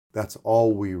that's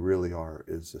all we really are,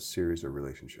 is a series of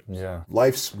relationships. Yeah.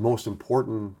 Life's most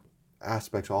important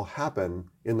aspects all happen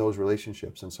in those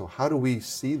relationships. And so how do we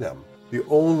see them? The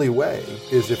only way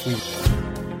is if we...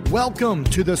 Welcome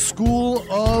to the School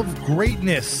of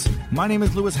Greatness. My name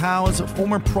is Lewis Howes,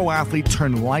 former pro athlete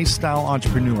turned lifestyle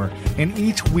entrepreneur. And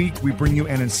each week we bring you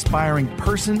an inspiring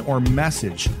person or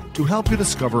message to help you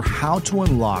discover how to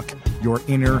unlock your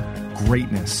inner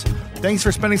greatness. Thanks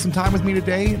for spending some time with me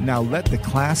today. Now let the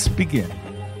class begin.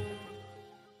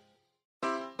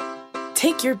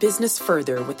 Take your business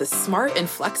further with the smart and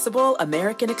flexible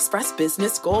American Express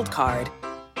Business Gold Card.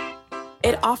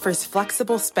 It offers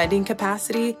flexible spending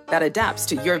capacity that adapts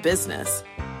to your business.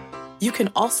 You can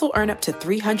also earn up to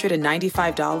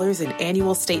 $395 in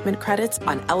annual statement credits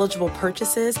on eligible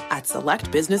purchases at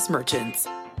select business merchants.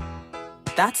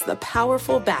 That's the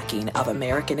powerful backing of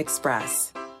American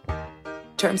Express.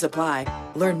 Terms apply.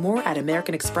 Learn more at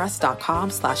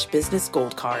americanexpress.com/business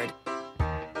gold card.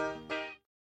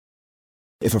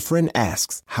 If a friend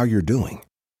asks how you're doing,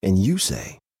 and you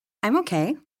say, I'm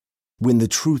okay. When the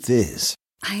truth is,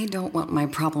 I don't want my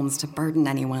problems to burden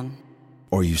anyone.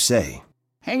 or you say,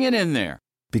 Hang it in there.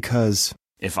 because,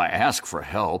 If I ask for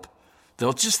help,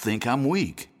 they'll just think I'm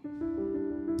weak.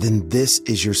 then this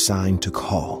is your sign to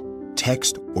call,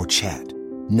 text, or chat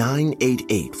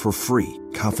 988 for free,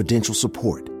 confidential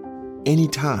support.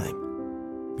 Anytime.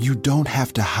 You don't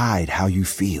have to hide how you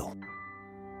feel.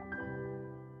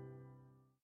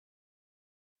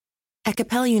 At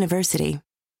Capella University,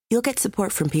 you'll get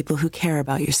support from people who care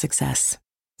about your success.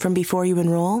 From before you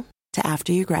enroll to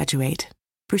after you graduate,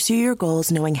 pursue your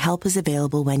goals knowing help is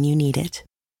available when you need it.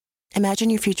 Imagine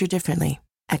your future differently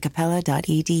at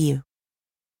capella.edu.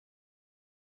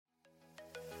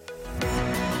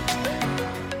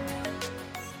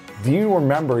 Do you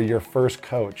remember your first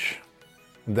coach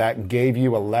that gave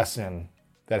you a lesson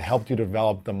that helped you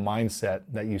develop the mindset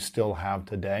that you still have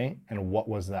today? And what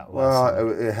was that lesson?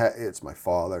 Well, it's my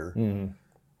father.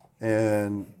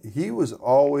 And he was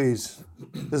always,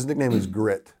 his nickname is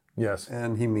Grit. Yes.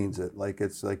 And he means it.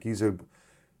 It's like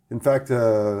in fact,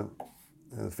 the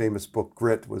famous book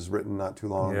Grit was written not too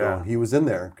long ago. Yeah. And he was in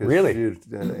there. Really?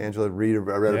 Angela Reed,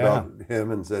 I read about him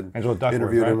and said, Angela Duckworth,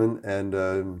 interviewed right?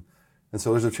 him. And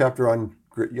so there's a chapter on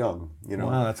Grit Young, you know.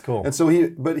 Wow, that's cool. And so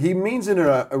he means it in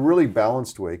a really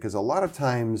balanced way, because a lot of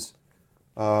times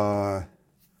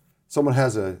someone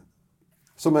has a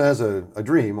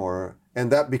dream, and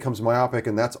that becomes myopic,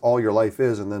 and that's all your life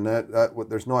is, and then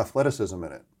there's no athleticism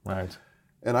in it. Right.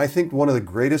 And I think one of the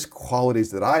greatest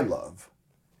qualities that I love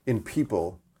in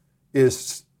people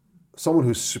is someone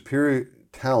who's superior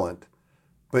talent,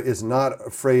 but is not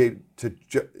afraid to,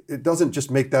 it doesn't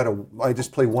just make that I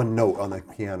just play one note on the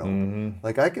piano.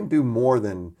 Like, I can do more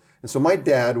than, and so my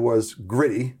dad was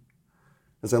gritty,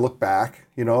 as I look back,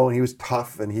 you know, and he was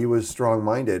tough and he was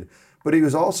strong-minded, but he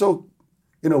was also,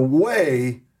 in a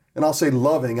way, and I'll say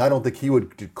loving, I don't think he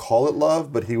would call it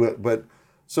love, but he would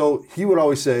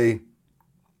always say,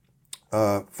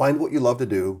 find what you love to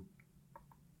do,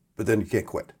 but then you can't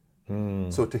quit.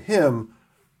 So to him,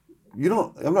 you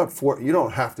don't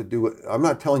have to do it. I'm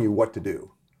not telling you what to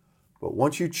do, but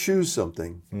once you choose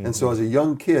something, and so as a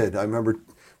young kid, I remember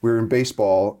we were in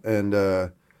baseball, and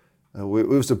it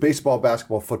was a baseball,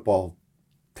 basketball, football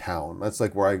town. That's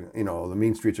like where the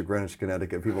mean streets of Greenwich,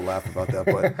 Connecticut. People laugh about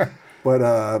that,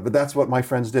 but that's what my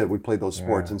friends did. We played those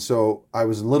sports, and so I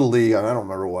was in Little League. I don't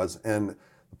remember what it was, and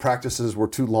the practices were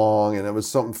too long, and it was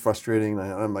something frustrating.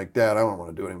 And I'm like, Dad, I don't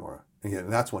want to do it anymore. And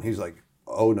that's when he's like,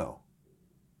 oh no.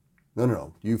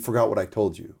 No, you forgot what I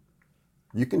told you.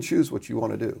 You can choose what you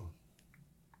want to do,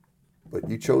 but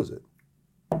you chose it.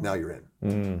 Now you're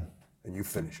in, and you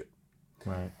finish it.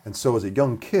 Right. And so as a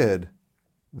young kid,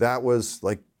 that was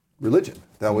like religion.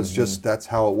 That was that's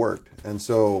how it worked. And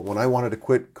so when I wanted to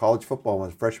quit college football my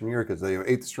freshman year, because they were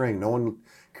eighth string, no one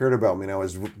cared about me. And I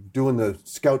was doing the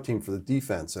scout team for the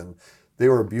defense, and they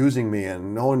were abusing me,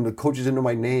 and the coaches didn't know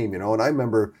my name, you know. And I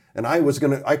remember, and I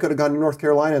could have gone to North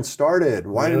Carolina and started.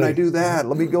 Why didn't I do that?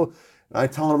 Let me go. And I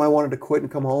told him I wanted to quit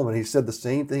and come home, and he said the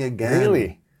same thing again.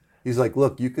 Really? He's like,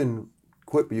 look, you can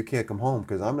quit, but you can't come home,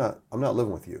 because I'm not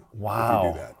living with you. Wow. If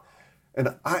you do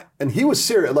that. And he was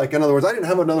serious. Like, in other words, I didn't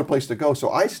have another place to go, so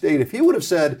I stayed. If he would have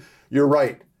said, you're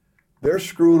right, they're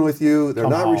screwing with you, they're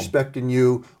not respecting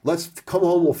you, let's come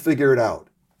home, we'll figure it out,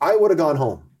 I would have gone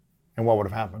home. And what would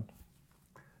have happened?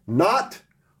 Not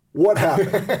what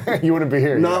happened. You wouldn't be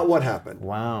here. Not what happened.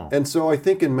 Wow. And so I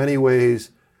think in many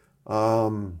ways,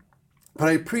 but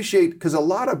I appreciate, because a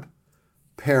lot of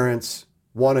parents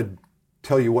want to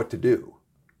tell you what to do.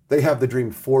 They have the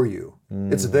dream for you.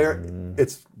 It's their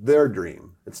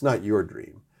dream. It's not your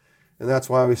dream. And that's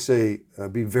why I always say,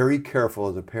 be very careful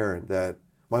as a parent that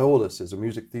my oldest is a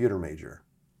music theater major.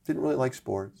 Didn't really like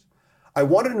sports. I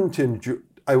wanted him to enjoy,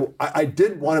 I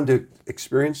did want him to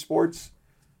experience sports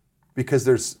because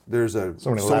there's a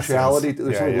sociality, lessons.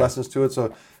 there's so many lessons to it.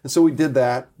 So we did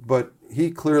that, but he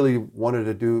clearly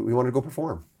wanted to go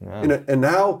perform. Yeah. And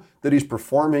now that he's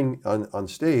performing on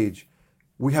stage,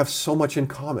 we have so much in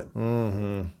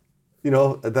common,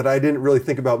 that I didn't really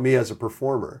think about me as a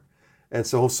performer. And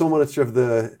so much of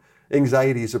the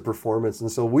anxieties of performance.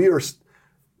 And so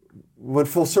went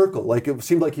full circle. Like it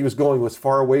seemed like he was going as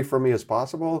far away from me as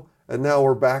possible. And now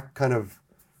we're back kind of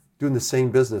doing the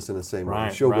same business in the same way,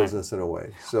 show business in a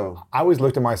way. So I always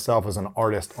looked at myself as an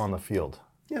artist on the field.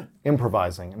 Yeah.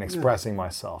 Improvising and expressing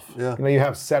myself. Yeah. You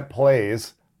have set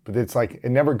plays, but it's like it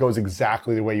never goes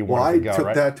exactly the way you want it to go, I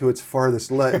took that to its farthest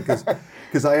leg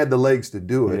because I had the legs to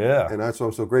do it. Yeah. And that's why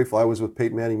I'm so grateful. I was with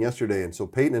Peyton Manning yesterday, and so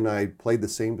Peyton and I played the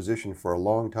same position for a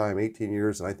long time, 18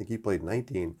 years, and I think he played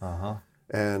 19.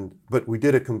 But we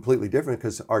did it completely different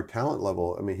because our talent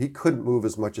level, I mean, he couldn't move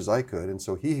as much as I could. And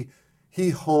so he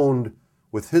honed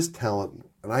with his talent,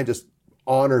 and I just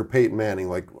honor Peyton Manning,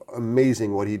 like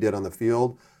amazing what he did on the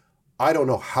field. I don't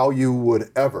know how you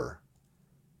would ever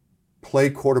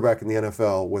play quarterback in the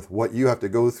NFL with what you have to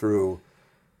go through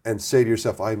and say to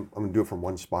yourself, I'm going to do it from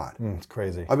one spot. It's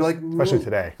crazy. I'd be like, especially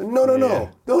today. No.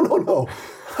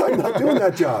 I'm not doing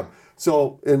that job.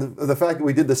 So, and the fact that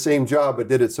we did the same job but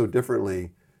did it so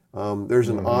differently, there's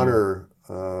an honor,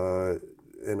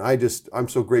 and I'm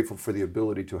so grateful for the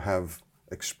ability to have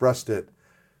expressed it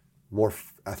more,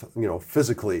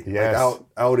 physically, like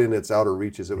out in its outer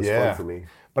reaches. It was fun for me.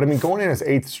 But I mean, going in as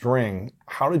eighth string,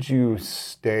 how did you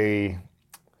stay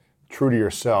true to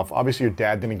yourself? Obviously, your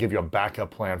dad didn't give you a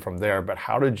backup plan from there, but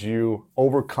how did you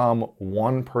overcome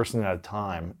one person at a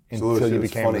time until you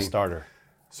became the starter?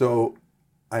 So,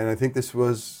 and I think this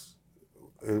was,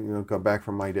 got back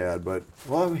from my dad, but,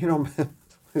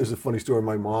 there's a funny story.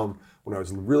 My mom, when I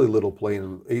was really little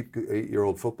playing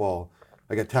eight-year-old football,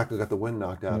 I got tackled, got the wind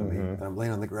knocked out of me, and I'm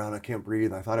laying on the ground, I can't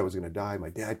breathe, I thought I was going to die. My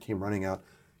dad came running out.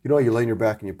 You know, you lay on your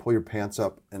back and you pull your pants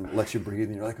up and lets you breathe,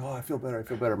 and you're like, oh, I feel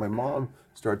better. My mom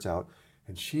starts out,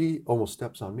 and she almost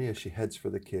steps on me as she heads for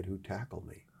the kid who tackled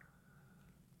me.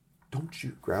 Don't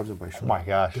you, grabs him by the shoulder. Oh my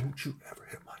gosh. Don't you ever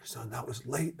hit my son. That was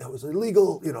late. That was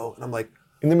illegal, And I'm like.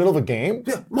 In the middle of a game?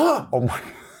 Yeah, Mom. Oh my.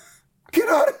 Get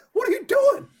out. What are you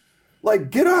doing?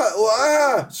 Like, get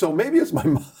out. So maybe it's my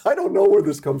mom. I don't know where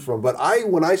this comes from. But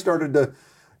when I started the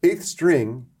eighth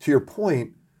string, to your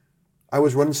point, I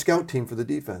was running scout team for the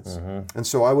defense. And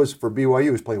so I was, for BYU,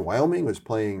 I was playing Wyoming, I was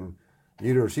playing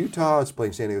University of Utah, I was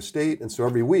playing San Diego State. And so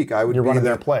every week I would You're running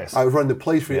their place. I would run the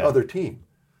plays for the other team.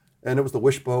 And it was the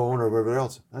wishbone or whatever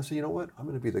else. And I said, you know what? I'm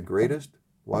going to be the greatest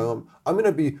Wyoming. I'm going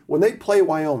to be, when they play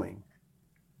Wyoming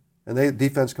and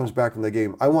defense comes back from the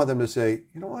game, I want them to say,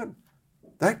 you know what?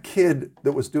 That kid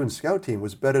that was doing scout team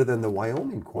was better than the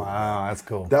Wyoming quarterback. Wow, that's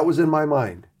cool. That was in my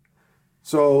mind.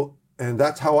 So, and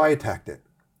that's how I attacked it.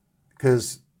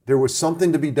 Because there was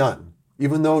something to be done.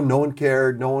 Even though no one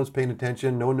cared, no one was paying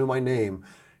attention, no one knew my name.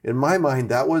 In my mind,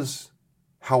 that was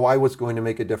how I was going to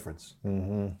make a difference.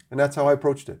 And that's how I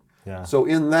approached it. Yeah. So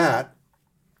in that,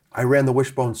 I ran the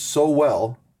wishbone so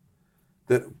well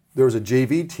that there was a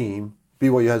JV team.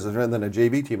 BYU has a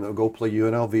JV team that would go play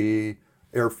UNLV,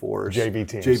 Air Force. JV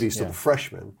teams. JV, so the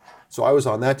freshmen. So I was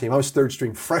on that team. I was third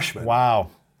string freshman. Wow.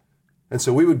 And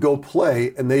so we would go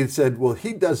play, and they said, well,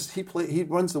 he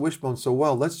runs the wishbone so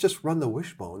well, let's just run the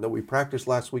wishbone that we practiced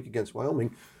last week against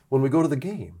Wyoming when we go to the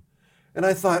game. And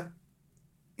I thought,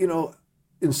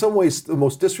 in some ways, the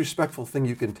most disrespectful thing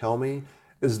you can tell me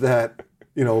is that,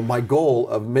 my goal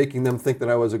of making them think that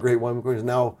I was a great Wyoming is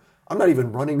now I'm not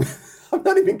even running, I'm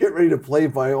not even getting ready to play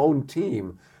my own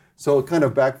team. So it kind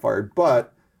of backfired.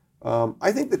 But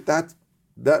I think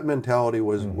that mentality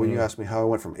was, when you asked me how I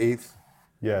went from eighth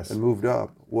and moved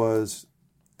up, was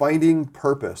finding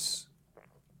purpose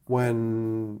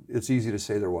when it's easy to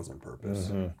say there wasn't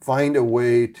purpose. Find a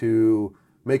way to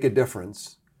make a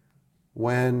difference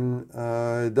when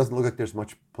it doesn't look like there's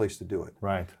much place to do it.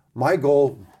 Right. My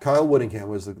goal, Kyle Whittingham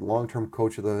was the long-term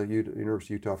coach of the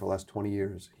University of Utah for the last 20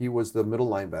 years. He was the middle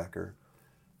linebacker,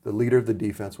 the leader of the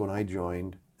defense when I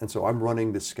joined. And so I'm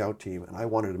running the scout team, and I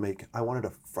wanted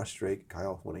to frustrate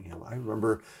Kyle Whittingham. I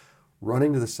remember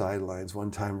running to the sidelines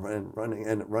one time,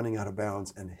 running out of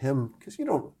bounds, and him, because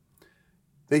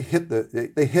they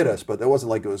hit us, but that wasn't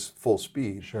like it was full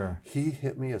speed. Sure. He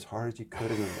hit me as hard as he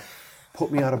could and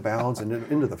put me out of bounds and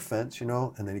into the fence, and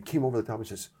then he came over the top and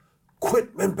says, "Quit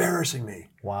embarrassing me."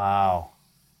 Wow.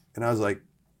 And I was like,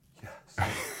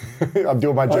 I'm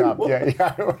doing my job.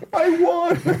 Yeah. I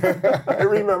won. I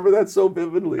remember that so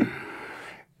vividly.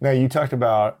 Now, you talked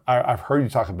about, I've heard you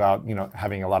talk about,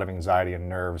 having a lot of anxiety and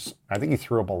nerves. I think you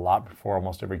threw up a lot before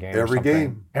almost every game. Every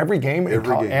game. Every game?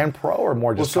 And pro, or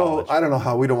more just college? I don't know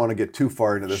how, we don't want to get too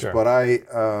far into this, but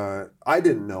I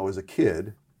didn't know as a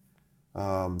kid,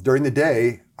 during the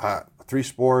day,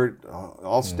 3-sport,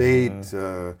 all-state,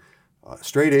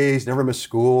 straight A's, never missed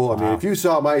school. I mean, if you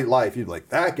saw my life, you'd be like,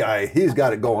 that guy, he's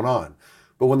got it going on.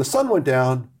 But when the sun went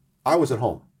down, I was at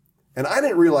home. And I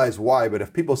didn't realize why, but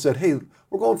if people said, hey,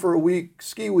 we're going for a week,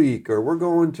 ski week, or we're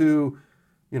going to,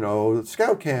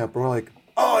 scout camp, and we're like,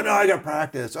 oh, no, I got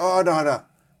practice. Oh, no.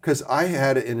 Because I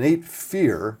had an innate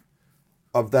fear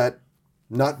of that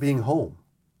not being home.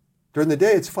 During the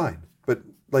day, it's fine. But,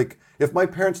 like, if my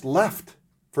parents left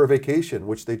for a vacation,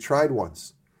 which they tried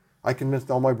once, I convinced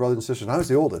all my brothers and sisters, and I was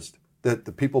the oldest, that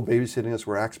the people babysitting us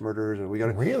were axe murderers, and we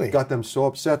got them so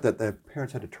upset that their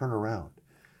parents had to turn around.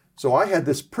 So I had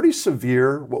this pretty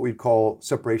severe, what we'd call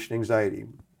separation anxiety.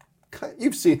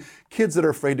 You've seen kids that are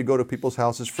afraid to go to people's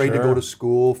houses, afraid to go to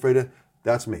school,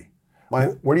 that's me.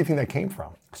 Where do you think that came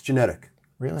from? It's genetic.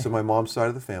 Really? So my mom's side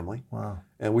of the family. Wow.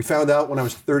 And we found out when I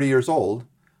was 30 years old,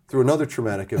 through another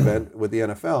traumatic event with the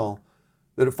NFL,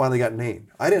 that it finally got named.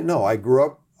 I didn't know. I grew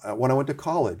up, when I went to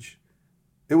college,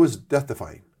 it was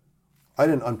death-defying. I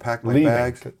didn't unpack my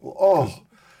bags. Oh,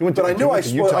 but I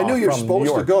knew you're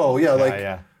supposed to go.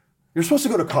 You're supposed to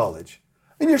go to college,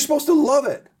 and you're supposed to love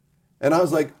it. And I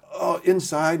was like, oh,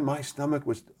 inside my stomach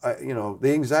was, the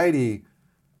anxiety,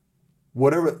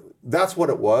 whatever, that's what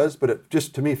it was, but it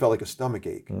just, to me, felt like a stomach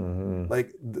ache. Mm-hmm.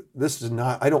 Like, this is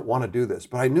not, I don't want to do this.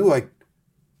 But I knew I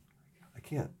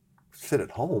can't sit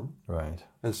at home. Right.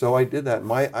 And so I did that.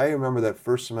 I remember that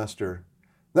first semester.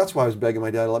 That's why I was begging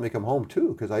my dad to let me come home,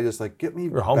 too, because I just, get me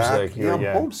back. Homesick. Yeah, I'm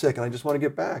homesick, and I just want to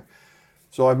get back.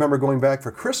 So I remember going back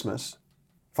for Christmas,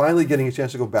 finally getting a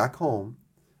chance to go back home.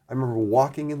 I remember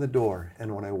walking in the door,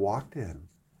 and when I walked in,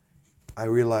 I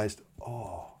realized,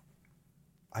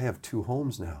 I have 2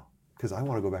 homes now, because I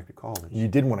want to go back to college. You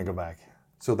did want to go back.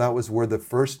 So that was where the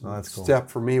first step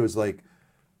for me was like,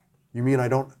 you mean I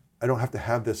don't have to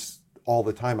have this all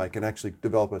the time? I can actually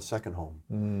develop a second home.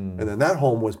 And then that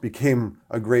home became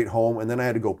a great home, and then I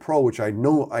had to go pro, which I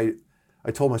know I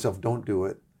told myself, don't do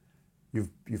it. You've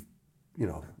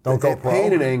don't go pro.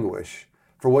 Pain and anguish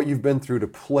for what you've been through to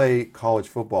play college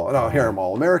football. And here I'm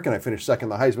All-American, I finished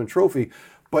second in the Heisman Trophy,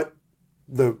 but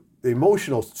the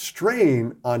emotional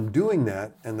strain on doing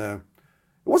that, and it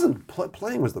wasn't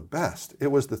playing was the best.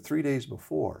 It was the 3 days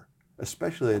before,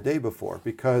 especially the day before,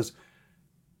 because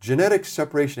genetic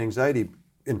separation anxiety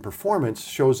in performance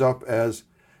shows up as,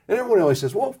 and everyone always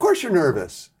says, well, of course you're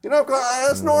nervous.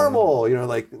 That's normal.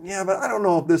 Yeah, but I don't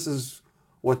know if this is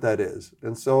what that is.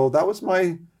 And so that was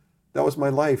my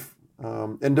life,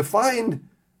 and defined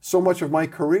so much of my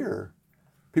career.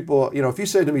 People, if you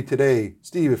said to me today,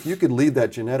 Steve, if you could leave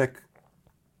that genetic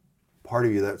part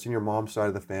of you that's in your mom's side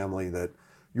of the family that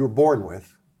you were born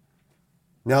with,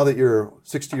 now that you're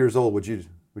 60 years old, would you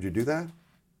do that?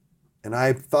 And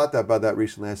I thought about that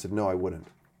recently. I said, no, I wouldn't.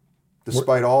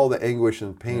 Despite all the anguish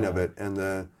and pain of it,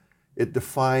 and it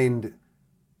defined,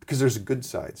 because there's good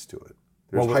sides to it.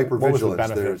 There's hypervigilance. What was the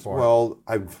benefit for? Well,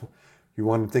 you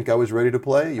want to think I was ready to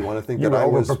play? You want to think that I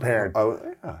was prepared?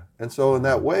 Yeah. And so in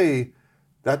that way,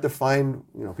 that defined,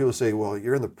 people say, well,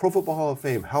 you're in the Pro Football Hall of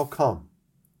Fame. How come?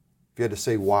 If you had to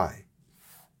say why.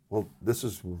 Well, this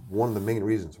is one of the main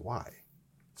reasons why.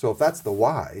 So if that's the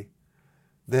why,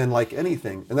 then like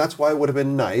anything, and that's why it would have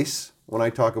been nice when I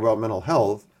talk about mental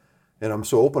health, and I'm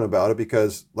so open about it,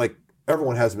 because like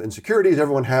everyone has insecurities,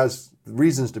 everyone has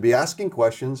reasons to be asking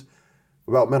questions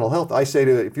about mental health. I say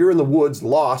if you're in the woods,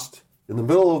 lost, in the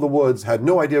middle of the woods, had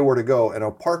no idea where to go, and a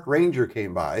park ranger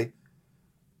came by,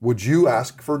 would you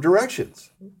ask for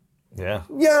directions? Yeah.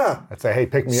 Yeah. I'd say, hey,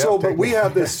 pick me up. But we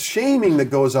have this shaming that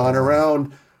goes on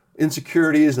around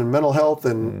insecurities and mental health,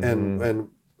 and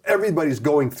everybody's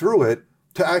going through it,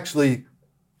 to actually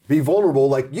be vulnerable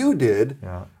like you did,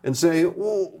 and say,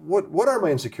 well, what are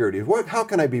my insecurities? How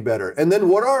can I be better? And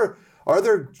then are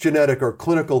there genetic or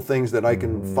clinical things that I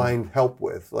can find help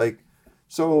with?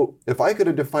 So if I could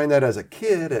have defined that as a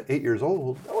kid at 8 years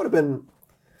old, that would have been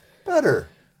better,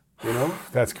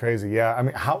 That's crazy. Yeah. I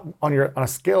mean, how on a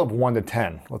scale of 1 to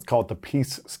 10, let's call it the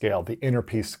peace scale, the inner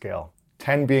peace scale.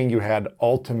 10 being you had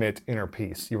ultimate inner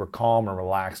peace, you were calm and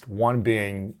relaxed. 1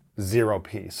 being 0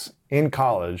 peace. In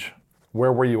college,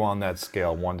 where were you on that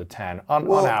scale, 1 to 10, on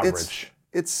average?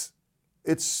 It's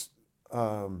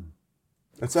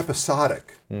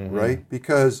episodic, right?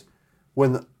 Because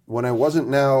when I wasn't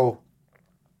now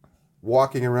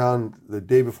walking around the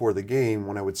day before the game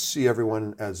when I would see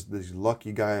everyone as these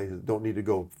lucky guys that don't need to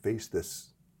go face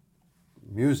this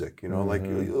music, like,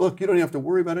 look, you don't even have to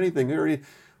worry about anything.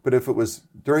 But if it was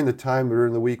during the time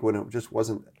during the week when it just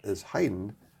wasn't as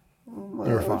heightened, it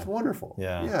was wonderful.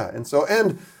 Yeah.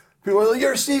 And people were like,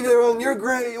 you're Steve, you're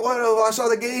great. I saw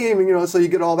the game, so you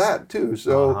get all that too.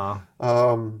 So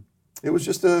it was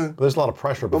just there's a lot of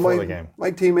pressure before the game.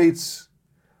 My teammates,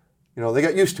 they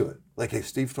got used to it. Like, hey,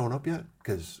 Steve's thrown up yet?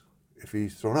 Because if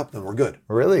he's thrown up, then we're good.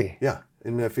 Really? Yeah.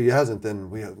 And if he hasn't, then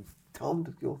we tell him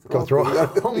to go throw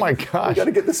up. Oh my gosh. We got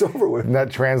to get this over with. And that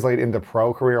translate into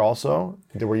pro career also?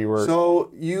 Where you were...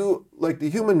 So you, like the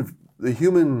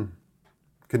human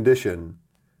condition,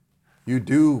 you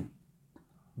do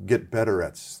get better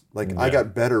at, I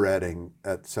got better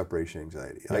at separation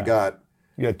anxiety. Yeah.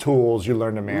 You had tools, you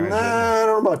learned to manage it. I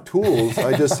don't know about tools.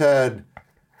 I just had,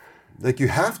 you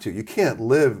have to. You can't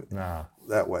live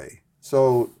that way.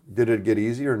 So did it get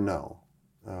easier? No.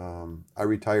 I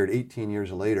retired 18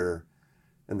 years later,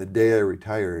 and the day I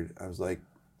retired, I was like,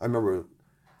 I remember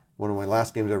one of my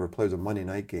last games I ever played was a Monday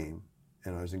night game,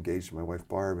 and I was engaged to my wife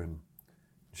Barb, and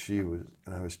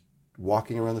I was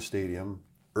walking around the stadium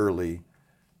early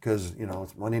because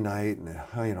it's Monday night,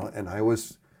 and I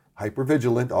was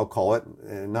hypervigilant, I'll call it,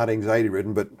 not anxiety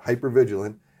ridden, but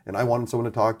hypervigilant, and I wanted someone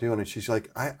to talk to, and she's like,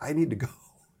 I need to go.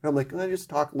 And I'm like, can I just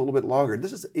talk a little bit longer?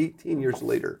 This is 18 years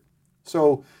later.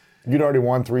 So you'd already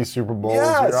won 3 Super Bowls.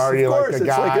 Yes, You're already of course. like the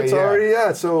guy. It's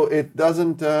already, so it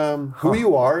doesn't, who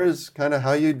you are is kind of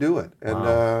how you do it.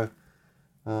 And,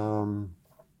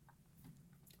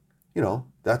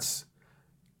 that's,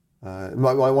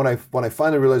 when I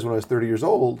finally realized when I was 30 years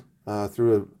old,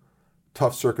 through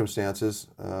tough circumstances,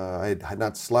 I had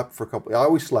not slept for I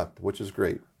always slept, which is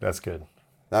great. That's good.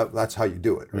 That's how you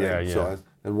do it, right? Yeah. So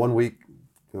and one week,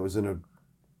 I was in a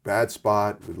bad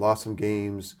spot. We lost some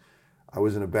games. I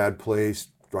was in a bad place,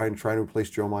 trying to replace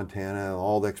Joe Montana,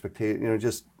 all the expectations,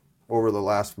 just over the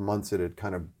last months it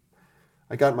had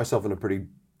I got myself in a pretty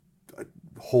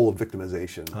hole of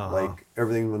victimization. Like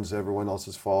everything was everyone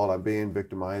else's fault. I'm being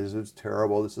victimized. It's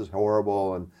terrible. This is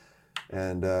horrible.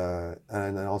 And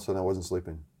then all of a sudden I wasn't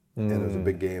sleeping. And it was a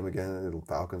big game again, the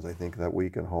Falcons, I think, that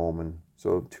week at home. And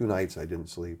so 2 nights I didn't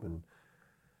sleep. And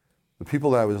the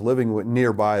people that I was living with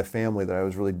nearby, a family that I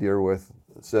was really dear with,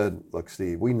 said, look,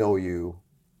 Steve, we know you,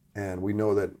 and we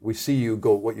know that we see you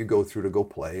what you go through to go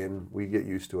play, and we get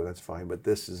used to it, that's fine, but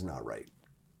this is not right.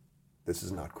 This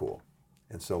is not cool.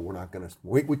 And so we're not going to,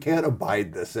 we can't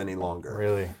abide this any longer.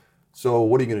 Really? So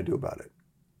what are you going to do about it?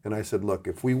 And I said, look,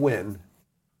 if we win,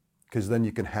 because then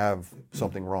you can have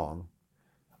something wrong,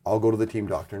 I'll go to the team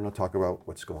doctor and I'll talk about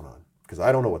what's going on, because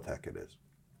I don't know what the heck it is.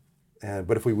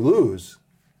 But if we lose,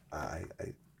 I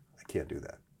can't do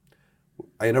that.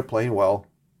 I ended up playing well,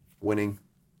 winning,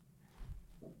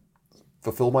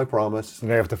 fulfilled my promise.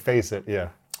 And they have to face it, yeah.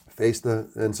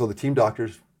 And so the team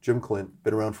doctors, Jim Clint,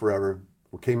 been around forever,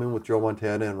 came in with Joe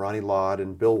Montana and Ronnie Lott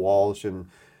and Bill Walsh, and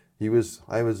I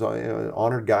was an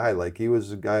honored guy. Like, he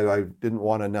was a guy I didn't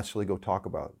want to necessarily go talk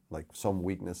about, like some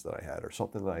weakness that I had or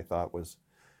something that I thought was,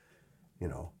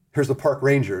 here's the park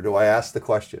ranger. Do I ask the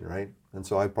question, right? And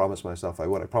so I promised myself I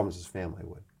would. I promised his family I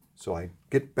would. So I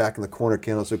get back in the corner of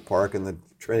Candlestick Park in the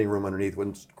training room underneath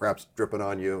when crap's dripping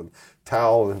on you, and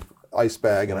towel and ice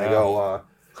bag, and I go,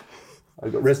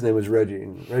 his name was Reggie,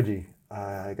 and Reggie,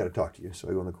 I got to talk to you. So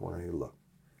I go in the corner and I look.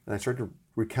 And I start to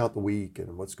recount the week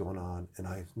and what's going on, and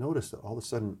I noticed that all of a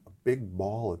sudden a big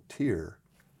ball of tear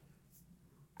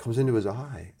comes into his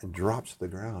eye and drops to the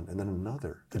ground, and then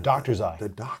another. The doctor's eye. The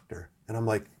doctor. And I'm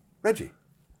like, Reggie,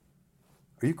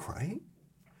 are you crying?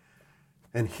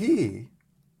 And he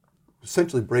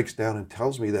essentially breaks down and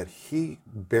tells me that he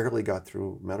barely got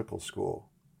through medical school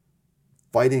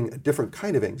fighting a different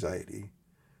kind of anxiety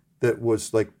that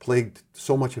was like plagued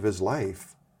so much of his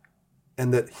life,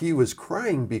 and that he was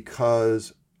crying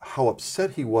because how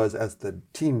upset he was as the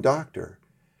team doctor,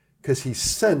 because he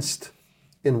sensed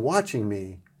in watching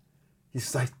me,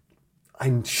 he's like, I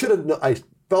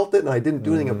felt it and I didn't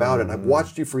do anything about it, and I've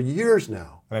watched you for years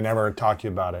now. And I never talked to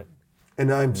you about it.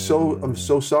 And I'm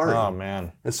so sorry. Oh,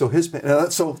 man. And so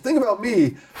so think about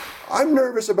me, I'm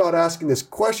nervous about asking this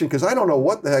question because I don't know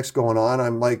what the heck's going on.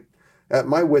 I'm like at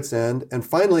my wit's end, and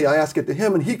finally I ask it to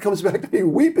him and he comes back to me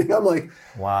weeping. I'm like,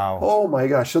 wow. Oh my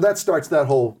gosh. So that starts that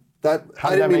whole, I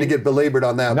didn't mean to get belabored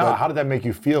on that. No, but how did that make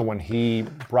you feel when he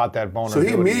brought that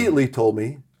vulnerability? So he immediately told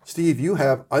me, Steve, you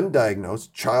have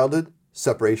undiagnosed childhood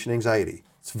separation anxiety.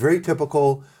 It's very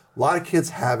typical. A lot of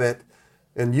kids have it.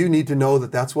 And you need to know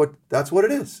that that's what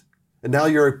it is. And now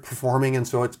you're performing, and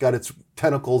so it's got its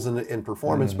tentacles in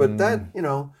performance. But that,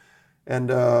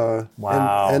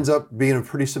 Wow. and ends up being a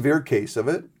pretty severe case of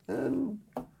it. And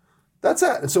that's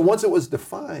that. And so once it was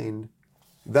defined,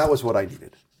 that was what I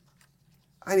needed.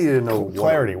 I needed to know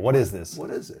clarity. What is this?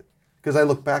 What is it? Because I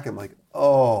look back, I'm like,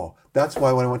 oh, that's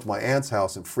why when I went to my aunt's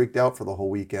house and freaked out for the whole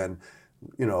weekend,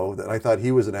 that I thought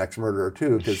he was an axe-murderer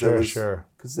too,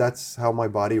 because that's how my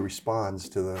body responds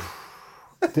to the.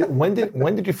 When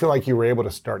did you feel like you were able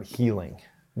to start healing?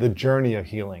 The journey of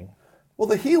healing. Well,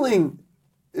 the healing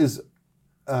is,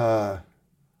 I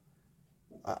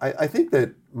think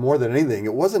that more than anything,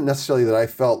 it wasn't necessarily that I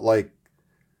felt like.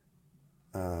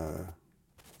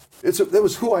 It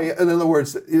was who I am. In other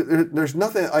words, there's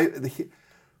nothing. I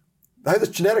have this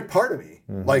genetic part of me,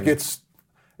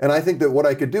 and I think that what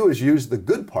I could do is use the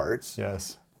good parts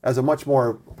as a much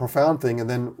more profound thing, and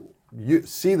then you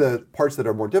see the parts that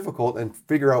are more difficult and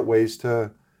figure out ways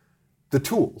the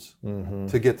tools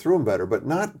to get through them better. But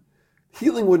not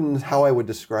healing wouldn't how I would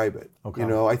describe it. Okay.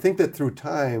 I think that through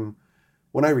time,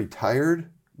 when I retired,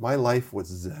 my life was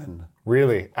zen.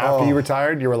 Really? After you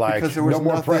retired, you were like, because there was no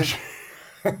more pressure.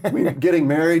 Getting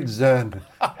married, zen.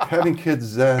 Having kids,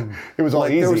 zen. It was all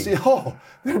easy.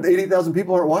 80,000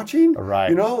 people aren't watching?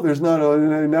 Right. There's not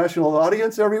a national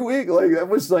audience every week. It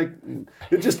was like,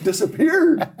 it just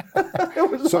disappeared.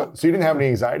 So you didn't have any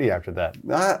anxiety after that?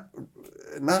 Not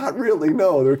really,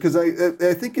 no. Because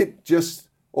I think it just,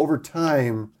 over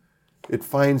time, it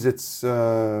finds its, it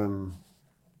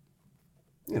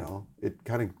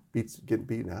kind of getting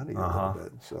beaten out of you a little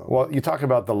bit. So. Well, you talk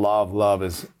about the law of love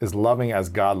is loving as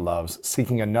God loves,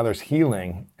 seeking another's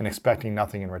healing and expecting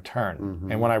nothing in return.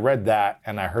 Mm-hmm. And when I read that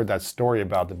and I heard that story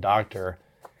about the doctor,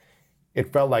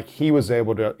 it felt like he was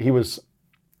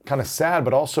kind of sad,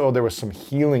 but also there was some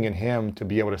healing in him to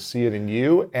be able to see it in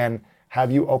you and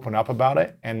have you open up about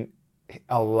it and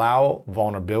allow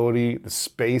vulnerability, the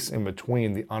space in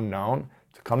between, the unknown,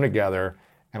 to come together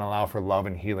and allow for love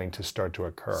and healing to start to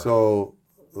occur. So,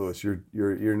 Louis,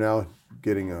 you're now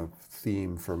getting a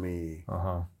theme for me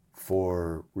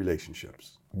for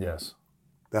relationships. Yes.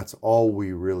 That's all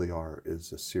we really are,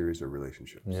 is a series of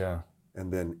relationships. Yeah.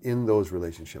 And then in those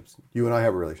relationships, you and I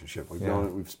have a relationship. We've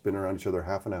been around each other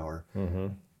half an hour. Mm-hmm.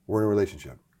 We're in a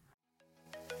relationship.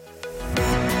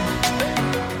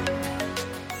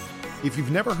 If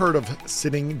you've never heard of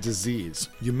sitting disease,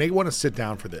 you may want to sit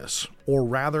down for this, or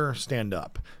rather stand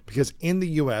up, because in the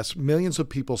US, millions of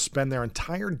people spend their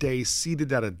entire day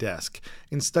seated at a desk,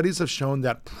 and studies have shown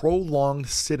that prolonged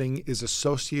sitting is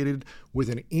associated with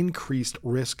an increased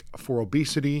risk for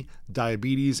obesity,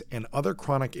 diabetes, and other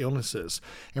chronic illnesses.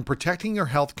 And protecting your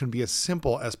health can be as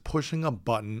simple as pushing a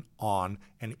button on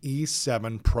an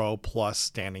E7 Pro Plus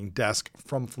standing desk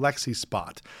from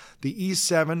FlexiSpot. The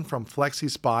E7 from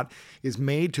FlexiSpot is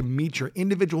made to meet your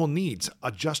individual needs,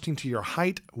 adjusting to your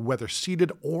height, whether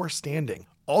seated or standing.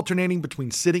 Alternating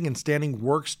between sitting and standing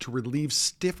works to relieve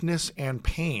stiffness and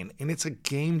pain, and it's a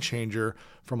game changer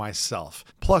for myself.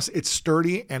 Plus, it's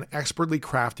sturdy and expertly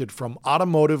crafted from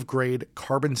automotive-grade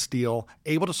carbon steel,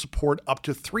 able to support up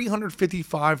to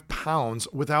 355 pounds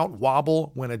without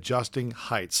wobble when adjusting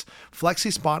heights.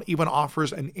 FlexiSpot even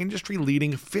offers an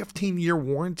industry-leading 15-year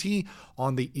warranty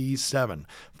on the E7.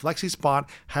 FlexiSpot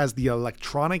has the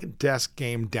electronic desk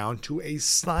game down to a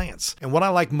science. And what I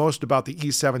like most about the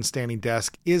E7 standing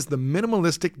desk is the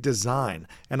minimalistic design.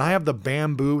 And I have the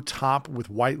bamboo top with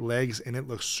white legs, and it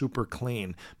looks super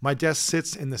clean. My desk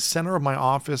sits in the center of my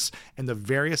office, and the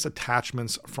various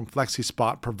attachments from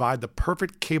FlexiSpot provide the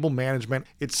perfect cable management.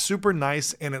 It's super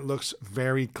nice, and it looks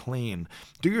very clean.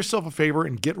 Do yourself a favor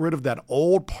and get rid of that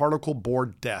old particle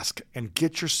board desk and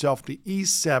get yourself the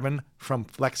E7 from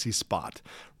FlexiSpot.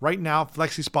 Right now,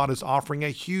 FlexiSpot is offering a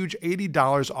huge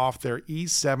 $80 off their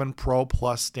E7 Pro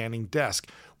Plus standing desk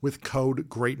with code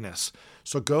GREATNESS.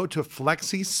 So go to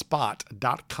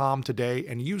flexispot.com today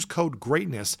and use code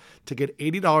GREATNESS to get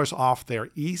 $80 off their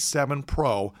E7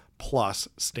 Pro Plus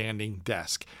standing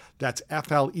desk. That's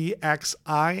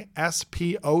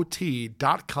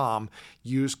FLEXISPOT.com.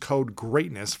 Use code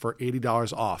GREATNESS for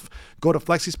 $80 off. Go to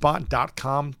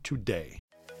flexispot.com today.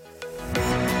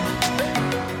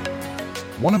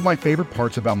 One of my favorite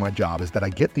parts about my job is that I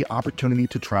get the opportunity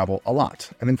to travel a lot.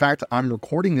 And in fact, I'm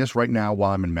recording this right now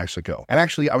while I'm in Mexico. And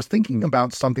actually, I was thinking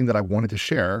about something that I wanted to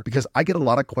share because I get a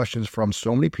lot of questions from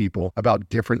so many people about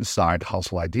different side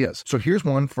hustle ideas. So here's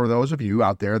one for those of you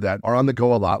out there that are on the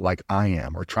go a lot like I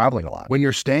am, or traveling a lot. When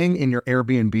you're staying in your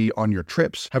Airbnb on your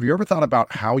trips, have you ever thought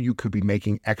about how you could be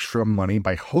making extra money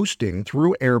by hosting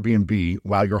through Airbnb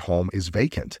while your home is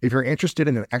vacant? If you're interested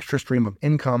in an extra stream of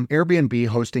income, Airbnb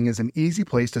hosting is an easy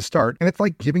place to start, and it's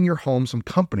like giving your home some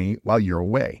company while you're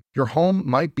away. Your home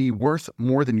might be worth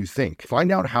more than you think.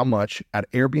 Find out how much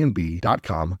at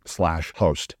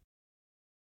airbnb.com/host.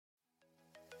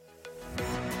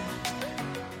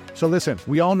 So listen,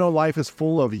 we all know life is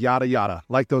full of yada yada,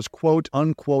 like those quote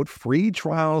unquote free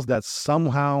trials that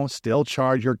somehow still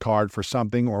charge your card for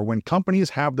something, or when companies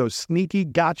have those sneaky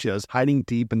gotchas hiding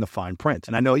deep in the fine print.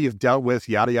 And I know you've dealt with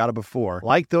yada yada before,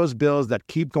 like those bills that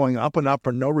keep going up and up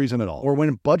for no reason at all, or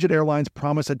when budget airlines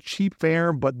promise a cheap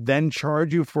fare but then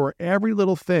charge you for every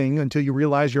little thing until you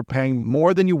realize you're paying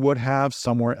more than you would have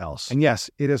somewhere else. And yes,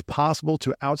 it is possible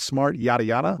to outsmart yada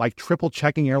yada, like triple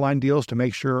checking airline deals to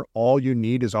make sure all you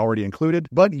need is already included,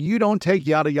 but you don't take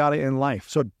yada yada in life.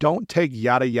 So don't take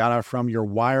yada yada from your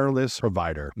wireless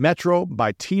provider. Metro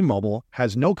by T-Mobile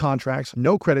has no contracts,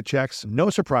 no credit checks, no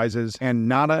surprises, and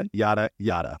nada yada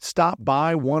yada. Stop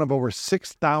by one of over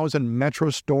 6,000 Metro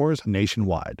stores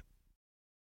nationwide.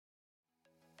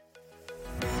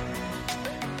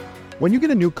 When you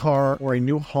get a new car or a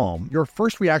new home, your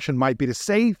first reaction might be to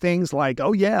say things like,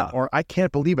 oh yeah, or I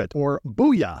can't believe it, or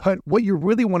booyah. But what you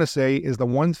really want to say is the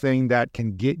one thing that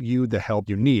can get you the help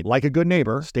you need. Like a good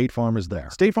neighbor, State Farm is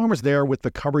there. State Farm is there with the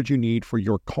coverage you need for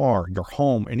your car, your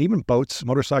home, and even boats,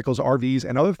 motorcycles, RVs,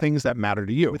 and other things that matter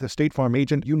to you. With a State Farm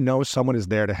agent, you know someone is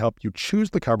there to help you choose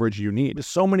the coverage you need. With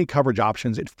so many coverage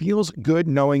options, it feels good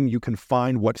knowing you can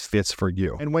find what fits for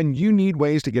you. And when you need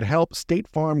ways to get help, State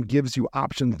Farm gives you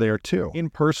options there too. In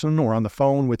person or on the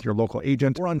phone with your local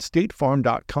agent or on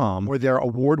statefarm.com, where their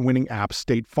award-winning app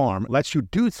State Farm lets you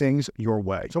do things your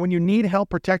way. So when you need help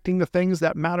protecting the things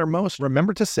that matter most,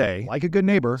 remember to say, like a good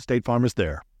neighbor, State Farm is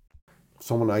there.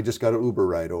 Someone I just got an Uber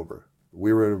ride over.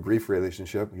 We were in a brief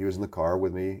relationship. He was in the car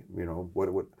with me. You know,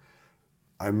 what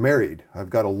I'm married. I've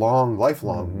got a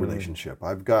lifelong relationship.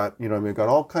 I've got, I've got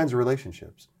all kinds of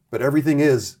relationships. But everything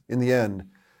is in the end,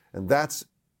 and that's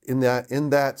in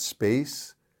that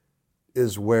space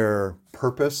is where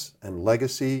purpose and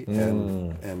legacy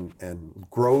and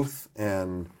growth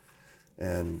and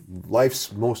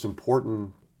life's most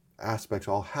important aspects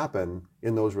all happen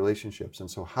in those relationships.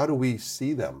 And so how do we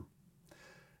see them?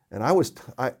 And I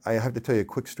have to tell you a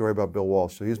quick story about Bill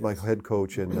Walsh. So he was my head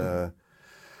coach in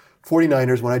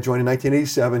 49ers when I joined in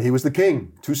 1987. He was the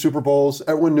king. 2 Super Bowls.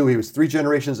 Everyone knew he was 3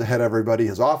 generations ahead of everybody.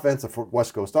 His offense, the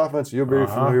West Coast offense, you're very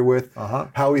familiar with.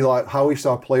 How he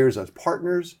saw players as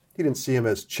partners. He didn't see him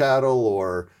as chattel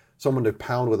or someone to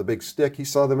pound with a big stick. He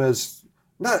saw them as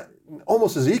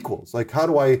almost as equals. Like how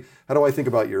do I think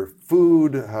about your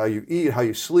food, how you eat, how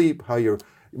you sleep, how your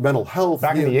mental health.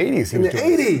 Back in the 80s. In the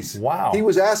 80s. Wow. He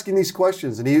was asking these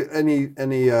questions, and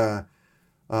I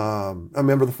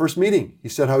remember the first meeting. He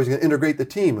said how he's going to integrate the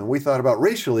team, and we thought about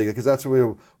racially because that's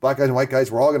what black guys and white guys.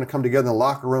 We're all going to come together in the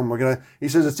locker room. He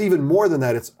says it's even more than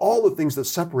that. It's all the things that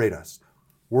separate us.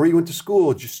 Where you went to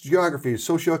school, just geography,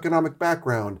 socioeconomic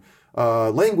background,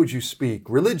 language you speak,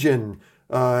 religion,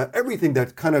 everything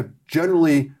that kind of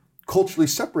generally culturally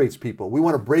separates people. We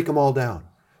want to break them all down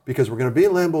because we're going to be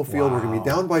in Lambeau Field. Wow. We're going to be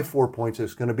down by 4 points.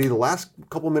 It's going to be the last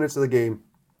couple minutes of the game.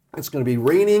 It's going to be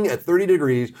raining at 30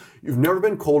 degrees. You've never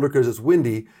been colder because it's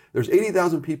windy. There's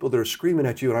 80,000 people that are screaming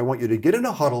at you, and I want you to get in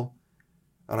a huddle,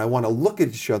 and I want to look at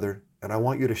each other, and I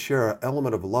want you to share an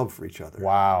element of love for each other.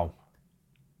 Wow.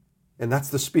 And that's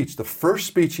the speech. The first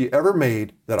speech he ever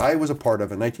made that I was a part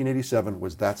of in 1987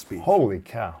 was that speech. Holy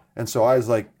cow. And so I was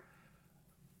like,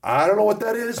 I don't know what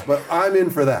that is, but I'm in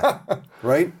for that,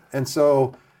 right? And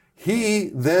so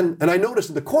he then, and I noticed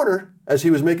in the corner, as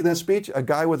he was making that speech, a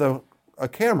guy with a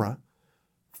camera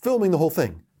filming the whole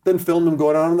thing. Then filmed him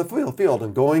going out on the field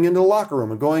and going into the locker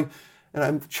room and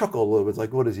I chuckled a little bit. It's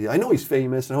like, what is he? I know he's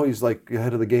famous. I know he's like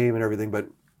ahead of the game and everything, but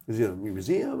is he in a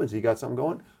museum? Has he got something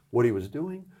going? What he was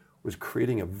doing was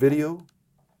creating a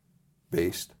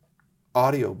video-based,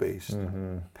 audio-based,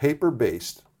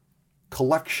 paper-based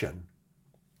collection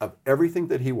of everything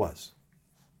that he was.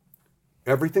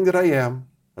 Everything that I am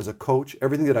as a coach,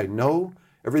 everything that I know,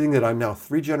 everything that I'm now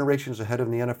 3 generations ahead of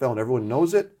in the NFL and everyone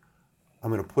knows it,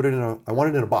 I'm going to put it I want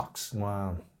it in a box.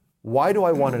 Wow. Why do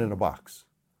I want it in a box?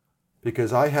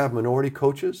 Because I have minority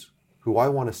coaches who I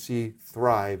want to see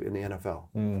thrive in the NFL.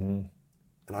 And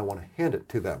I want to hand it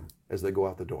to them as they go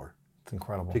out the door. It's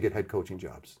incredible. To get head coaching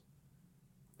jobs.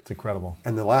 It's incredible.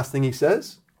 And the last thing he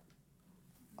says,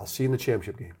 I'll see you in the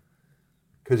championship game.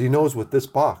 Because he knows with this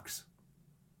box,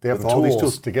 they have the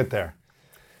tools to get there.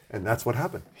 And that's what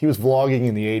happened. He was vlogging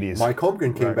in the 80s. Mike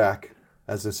Holmgren came back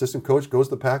as assistant coach, goes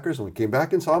to the Packers, and we came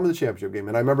back and saw him in the championship game.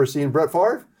 And I remember seeing Brett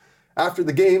Favre after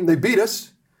the game. They beat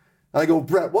us. And I go,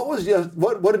 Brett,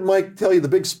 what did Mike tell you the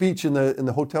big speech in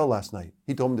the hotel last night?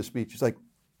 He told me the speech. He's like,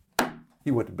 he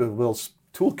went to Bill's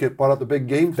toolkit, brought out the big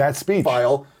game That speech.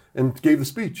 file, and gave the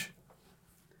speech.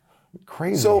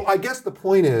 Crazy. So I guess the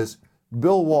point is,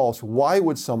 Bill Walsh, why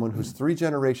would someone who's 3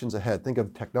 generations ahead, think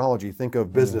of technology, think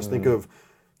of business, think of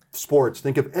sports,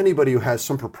 think of anybody who has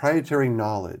some proprietary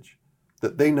knowledge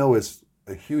that they know is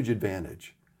a huge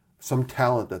advantage, some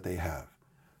talent that they have,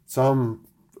 some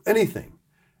anything.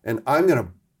 And I'm going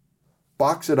to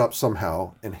box it up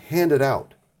somehow and hand it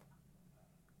out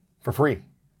for free.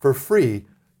 for free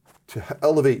to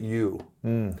elevate you.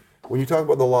 When you talk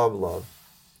about the law of love,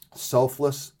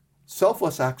 selfless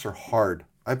acts are hard.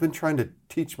 I've been trying to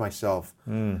teach myself.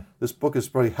 This book has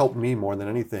probably helped me more than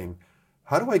anything.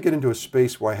 How do I get into a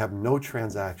space where I have no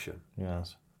transaction?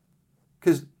 Yes.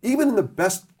 Because even in the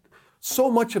best,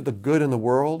 so much of the good in the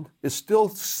world is still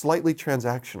slightly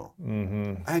transactional.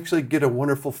 I actually get a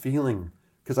wonderful feeling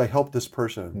because I helped this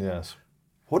person. Yes.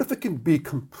 What if it can be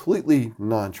completely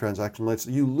non-transactional? It's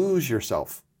you lose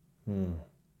yourself.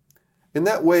 In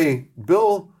that way,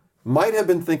 Bill might have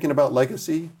been thinking about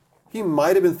legacy. He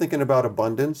might have been thinking about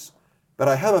abundance, but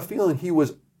I have a feeling he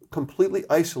was completely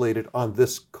isolated on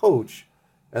this coach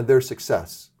and their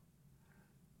success.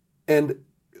 And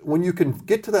when you can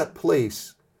get to that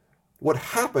place, what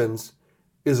happens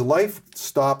is life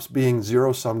stops being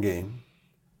zero-sum game.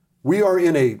 We are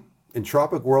in a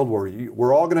entropic world where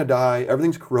we're all going to die,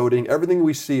 everything's corroding, everything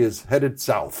we see is headed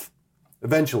south,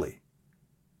 eventually.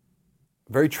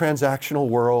 Very transactional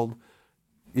world.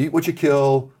 Eat what you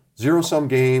kill, zero-sum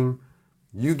game.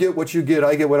 You get what you get,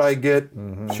 I get what I get.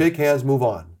 Shake hands, move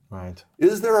on. Right.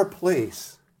 Is there a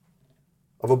place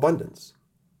of abundance?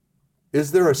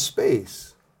 Is there a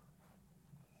space?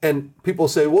 And people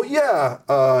say, well, yeah,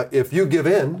 if you give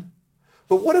in.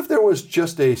 But what if there was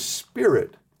just a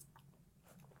spirit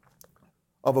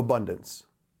of abundance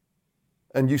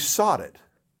and you sought it?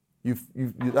 I'm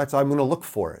going to look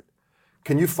for it.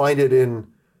 Can you find it in?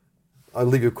 I'll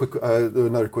leave you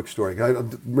another quick story.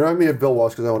 Remind me of Bill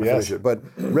Walsh because I want to finish it. But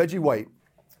Reggie White.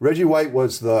 Reggie White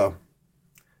was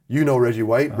Reggie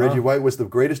White. Reggie White was the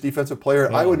greatest defensive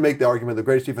player. I would make the argument the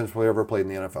greatest defensive player ever played in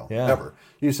the NFL. Ever.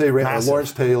 You say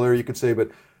Lawrence Taylor, you could say,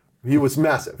 but he was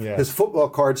massive. Yeah. His football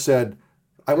card said,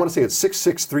 I want to say it's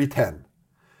 6'6", 310.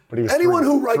 But he was anyone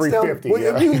who writes down,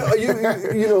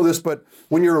 you know this, but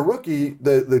when you're a rookie,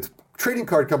 the trading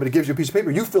card company gives you a piece of paper,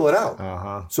 you fill it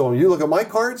out. So when you look at my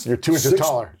cards, you're 2 inches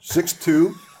taller.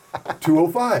 6'2",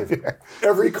 205.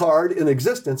 Every card in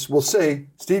existence will say,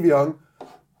 Steve Young,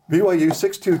 BYU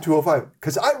 6'2", 205.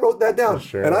 Because I wrote that down,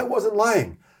 and I wasn't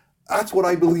lying. That's what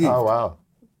I believed. Oh, wow.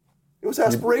 It was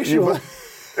aspirational.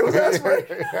 It was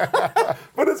aspirational.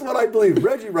 But it's what I believe.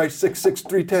 Reggie writes 6'6",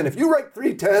 310. If you write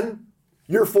 310,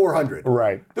 you're 400.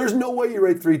 Right. There's no way you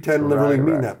write 310 and literally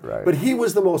mean that. Right. But he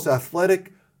was the most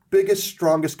athletic, biggest,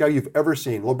 strongest guy you've ever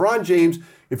seen. LeBron James,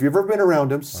 if you've ever been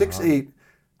around him, 6'8",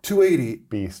 280.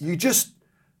 Beast. You just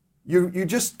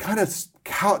kind of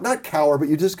not cower, but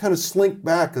you just kind of slink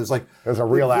back. It's like there's a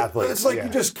real athlete. It's like you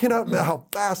just cannot how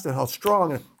fast and how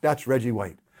strong. And that's Reggie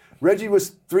White. Reggie was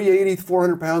 380,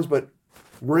 400 pounds, but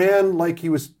ran like he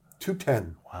was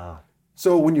 210. Wow.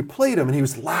 So when you played him and he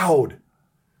was loud,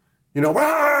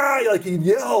 like he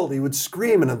yelled, he would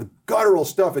scream and the guttural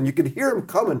stuff, and you could hear him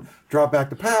coming, drop back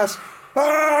to pass.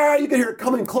 You could hear it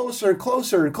coming closer and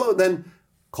closer and closer. Then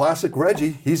classic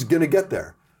Reggie, he's going to get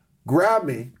there. Grab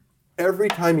me every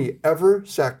time he ever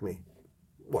sacked me.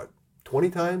 20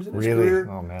 times in his career?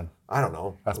 Oh, man. I don't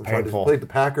know. That's painful. Played the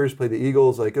Packers, played the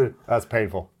Eagles. That's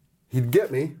painful. He'd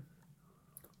get me,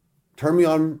 turn me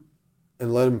on,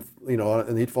 and let him,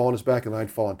 and he'd fall on his back, and I'd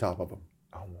fall on top of him.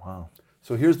 Oh, wow.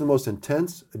 So here's the most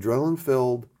intense,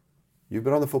 adrenaline-filled, you've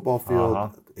been on the football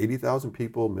field, 80,000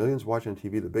 people, millions watching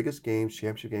TV, the biggest games,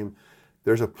 championship game.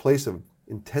 There's a place of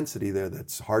intensity there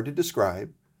that's hard to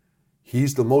describe.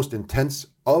 He's the most intense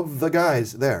of the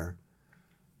guys there.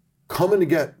 Coming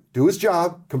to do his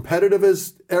job, competitive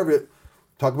as ever.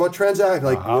 Talk about transact,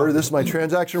 this is my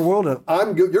transaction world,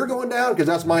 and you're going down because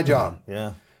that's my job.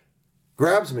 Yeah.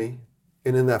 Grabs me,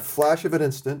 and in that flash of an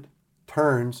instant,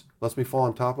 turns, lets me fall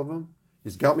on top of him.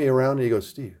 He's got me around, and he goes,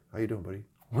 Steve, how you doing, buddy?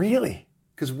 Really?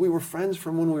 Because we were friends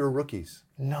from when we were rookies.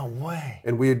 No way.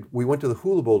 And we went to the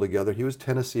Hula Bowl together. He was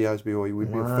Tennessee, I was BYU.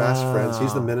 We'd be fast friends.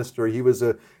 He's the minister. He was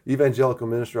an evangelical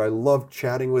minister. I loved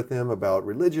chatting with him about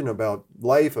religion, about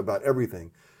life, about everything.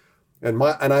 And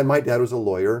my dad was a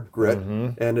lawyer, Grit,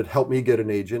 and it helped me get an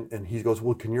agent. And he goes,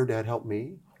 well, can your dad help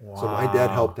me? Wow. So my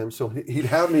dad helped him. So he'd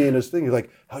have me in his thing. He's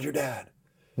like, how's your dad?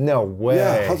 No way.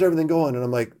 Yeah, how's everything going? And I'm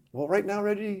like, well, right now,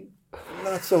 Reggie,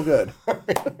 not so good.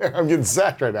 I'm getting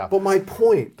sacked right now. But my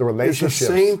point the relationships. is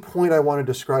the same point I want to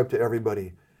describe to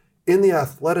everybody. In the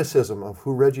athleticism of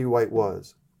who Reggie White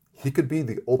was, he could be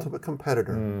the ultimate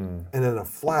competitor and in a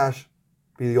flash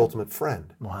be the ultimate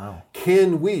friend. Wow.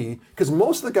 Can we, because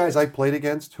most of the guys I played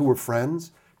against who were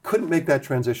friends couldn't make that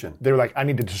transition. They were like, I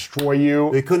need to destroy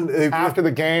you. They couldn't. After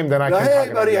the game, then I can talk Hey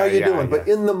about buddy, it. how you Yeah, doing? yeah. But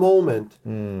in the moment,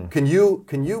 can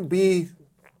you be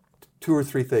 2 or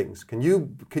 3 things? Can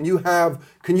you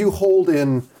hold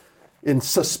in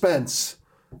suspense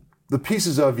the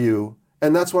pieces of you?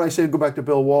 And that's why I say go back to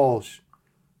Bill Walsh.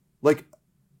 Like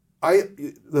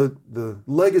the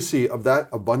legacy of that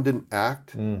abundant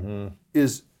act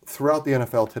is throughout the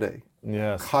NFL today.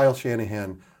 Yes. Kyle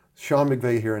Shanahan, Sean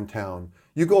McVay here in town.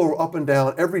 You go up and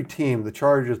down every team, the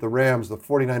Chargers, the Rams, the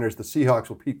 49ers, the Seahawks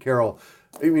with Pete Carroll.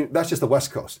 I mean, that's just the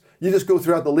West Coast. You just go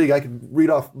throughout the league. I could read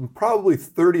off probably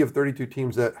 30 of 32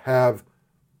 teams that have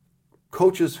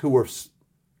coaches who were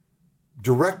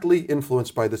directly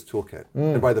influenced by this toolkit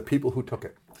and by the people who took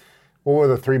it. What were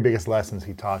the 3 biggest lessons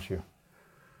he taught you?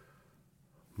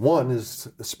 One is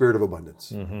the spirit of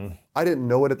abundance. I didn't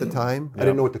know it at the time. I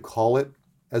didn't know what to call it.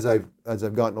 As I've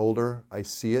gotten older, I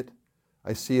see it.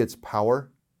 I see its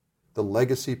power, the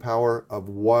legacy power of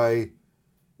why,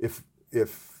 if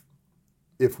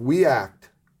we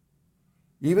act,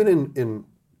 even in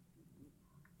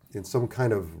some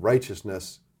kind of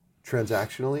righteousness,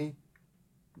 transactionally,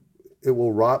 it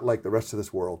will rot like the rest of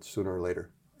this world sooner or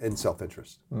later in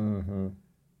self-interest.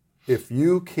 If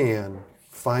you can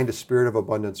find a spirit of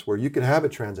abundance where you can have a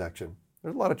transaction,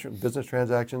 there's a lot of business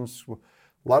transactions, a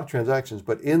lot of transactions,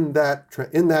 but in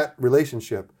that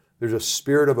relationship, there's a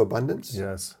spirit of abundance.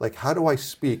 Yes. Like, how do I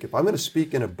speak? If I'm going to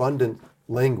speak in abundant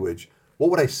language,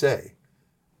 what would I say?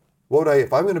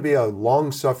 If I'm going to be a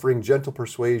long-suffering, gentle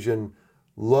persuasion,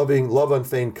 loving, love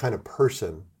unfeigned kind of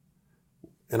person,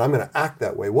 and I'm going to act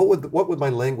that way, what would my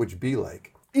language be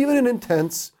like? Even in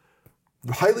intense,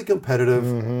 highly competitive,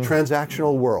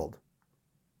 transactional world.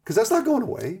 Because that's not going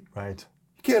away. Right.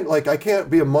 I can't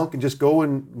be a monk and just go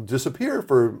and disappear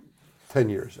for 10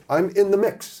 years. I'm in the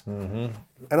mix.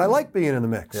 And I like being in the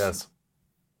mix. Yes.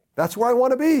 That's where I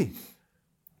want to be.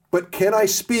 But can I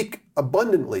speak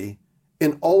abundantly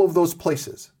in all of those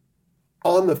places?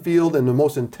 On the field, in the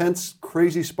most intense,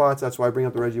 crazy spots. That's why I bring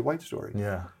up the Reggie White story.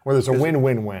 Yeah. Where there's a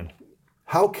win-win-win.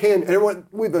 How can everyone,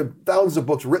 we've had thousands of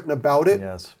books written about it.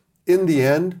 Yes. In the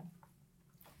end,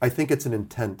 I think it's an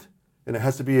intent. And it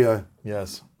has to be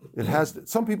Yes.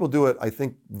 Some people do it, I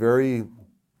think, very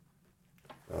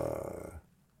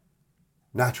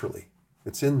naturally.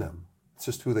 It's in them. It's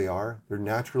just who they are. They're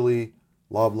naturally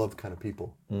love kind of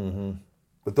people.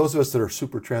 But those of us that are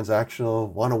super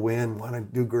transactional, want to win, want to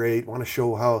do great, want to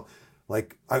show how,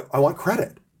 I want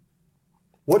credit.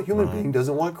 What human being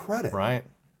doesn't want credit? Right.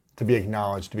 To be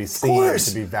acknowledged, to be seen,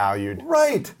 to be valued.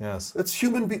 Right. Yes. That's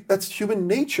human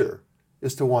nature,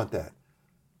 is to want that.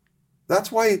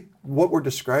 That's why what we're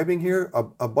describing here,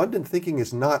 abundant thinking,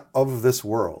 is not of this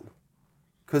world.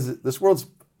 Because this world's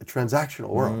a transactional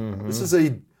world. This is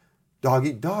a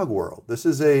dog-eat-dog world. This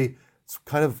is it's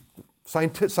kind of,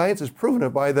 science has proven it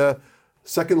by the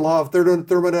second law of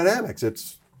thermodynamics.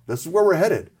 This is where we're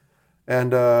headed.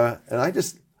 And I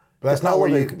just... But that's not where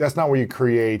you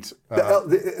create...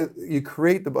 you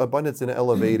create the abundance in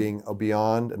elevating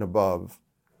beyond and above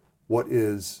what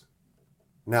is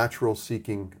natural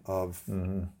seeking of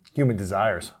human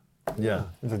desires. Yeah,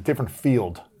 it's a different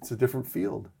field. It's a different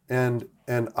field, and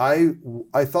I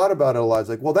thought about it a lot. I was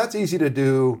like, well, that's easy to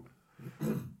do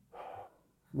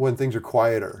when things are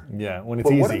quieter. Yeah, when it's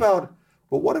easy.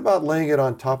 What about laying it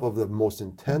on top of the most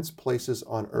intense places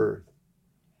on earth,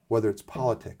 whether it's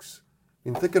politics? I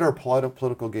mean, think at our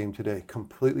political game today.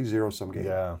 Completely zero-sum game.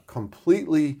 Yeah.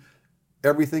 Completely.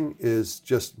 Everything is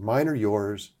just mine or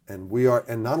yours, and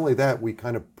not only that, we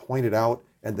kind of point it out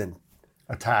and then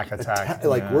attack.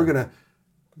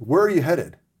 Where are you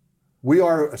headed? We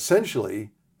are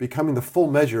essentially becoming the full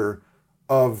measure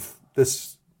of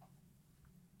this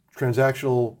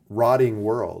transactional, rotting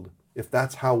world. If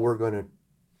that's how we're going to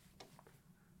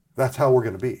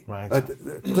be. Right.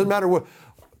 It doesn't matter what.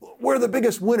 We're the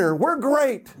biggest winner. We're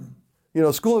great.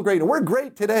 School of Great, and we're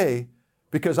great today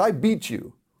because I beat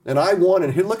you. And I won,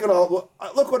 and look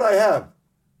what I have.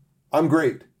 I'm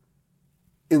great.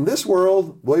 In this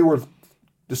world,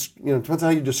 depends on how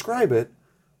you describe it.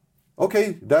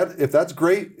 Okay, if that's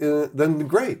great, then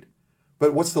great.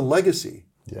 But what's the legacy?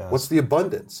 Yes. What's the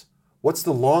abundance? What's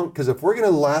the long? Because if we're going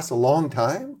to last a long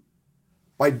time,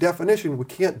 by definition, we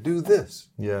can't do this.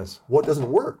 Yes. What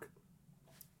doesn't work?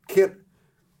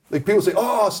 People say,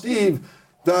 "Oh, Steve,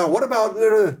 what about?"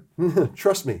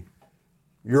 Trust me,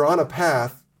 you're on a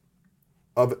path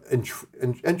of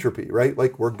entropy, right?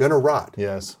 Like, we're gonna rot.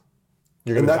 Yes.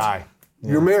 You're gonna die.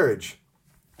 Your marriage.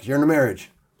 You're in a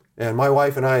marriage. and my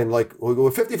wife and I, and like, we'll go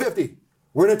 50-50.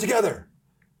 We're in it together.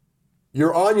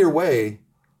 You're on your way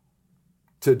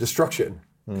to destruction.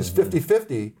 Because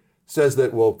 50-50 says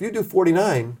that, well, if you do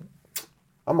 49,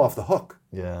 I'm off the hook.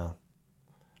 Yeah.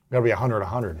 Gotta be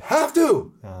 100-100. Have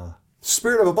to.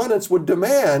 Spirit of abundance would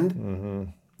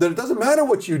demand that it doesn't matter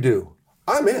what you do.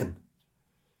 I'm in.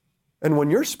 And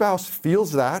when your spouse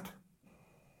feels that,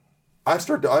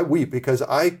 I weep, because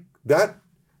that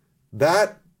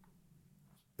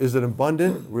is an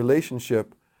abundant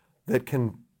relationship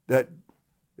that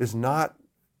is not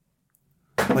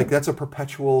like, it's a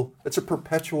perpetual, think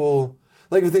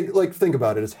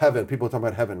about it. It's heaven. People talk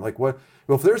about heaven. Like, what?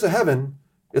 Well, if there's a heaven,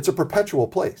 it's a perpetual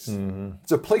place.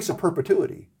 It's a place of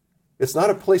perpetuity. It's not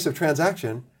a place of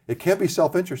transaction. It can't be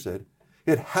self-interested.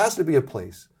 It has to be a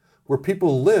place where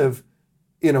people live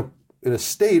in a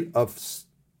state of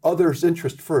others'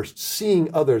 interest first,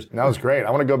 seeing others. And that was great.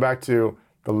 I want to go back to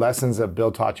the lessons that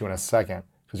Bill taught you in a second,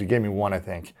 because you gave me one, I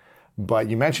think. But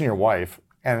you mentioned your wife,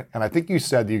 and I think you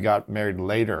said that you got married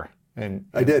later.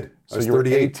 I did. So I was you were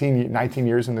 38. 19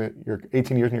 years in your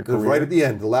 18 years in your career. Right at the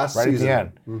end, the last right season. Right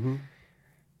at the end.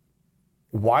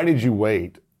 Why did you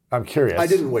wait? I'm curious. I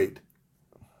didn't wait.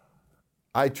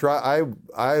 I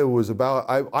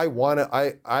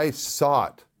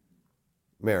sought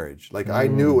marriage. Like, I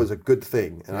knew it was a good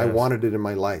thing, and I wanted it in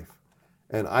my life,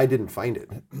 and I didn't find it.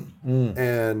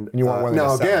 And you weren't willing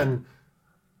now to settle. again,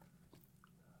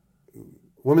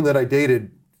 women that I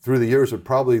dated through the years would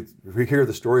probably hear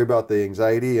the story about the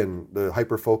anxiety and the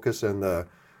hyper focus and the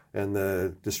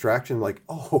distraction. Like,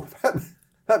 oh,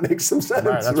 that makes some sense.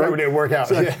 Right, that's why we didn't work out.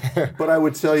 So, but I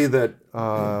would tell you that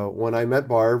when I met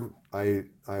Barb, we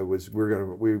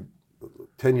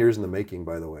 10 years in the making,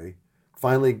 by the way.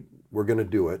 Finally, we're going to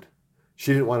do it.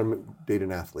 She didn't want to date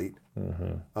an athlete.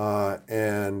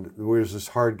 And it was just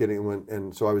hard getting,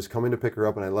 and so I was coming to pick her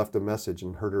up, and I left a message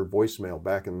and heard her voicemail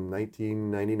back in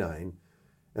 1999.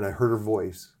 And I heard her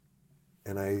voice,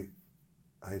 and I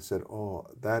said, oh,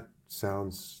 that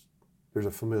sounds, there's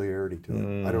a familiarity to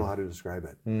it. I don't know how to describe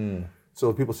it.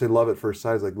 So people say love at first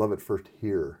sight. It's like love at first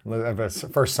hear.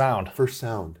 First sound. First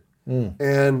sound.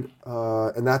 And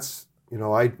that's,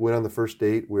 I went on the first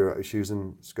date where she was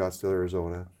in Scottsdale,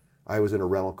 Arizona. I was in a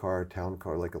rental car, a town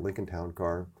car, like a Lincoln Town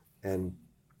car, and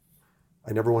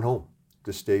I never went home.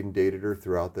 Just stayed and dated her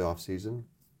throughout the off season,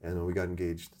 and then we got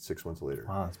engaged 6 months later.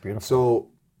 Wow, that's beautiful. So,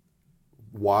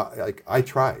 I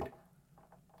tried.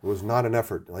 It was not an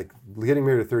effort. Like, getting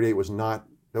married at 38 was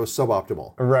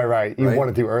suboptimal. Right. You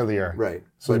wanted to earlier. Right.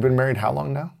 So you've been married how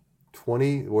long now?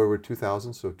 We're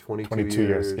 2000, so 22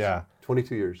 years. Yeah.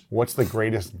 22 years. What's the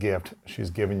greatest gift she's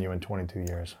given you in 22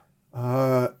 years?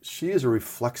 She is a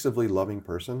reflexively loving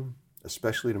person,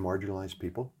 especially to marginalized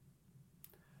people.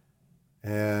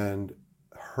 And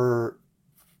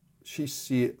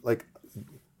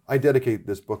I dedicate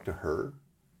this book to her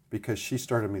because she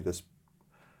started me this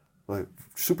like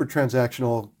super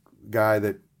transactional guy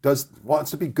that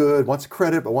wants to be good, wants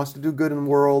credit, but wants to do good in the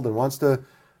world, and wants to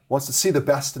see the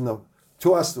best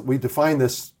to us. We define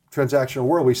this transactional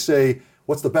world. We say,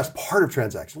 what's the best part of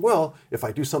transaction? Well, if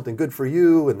I do something good for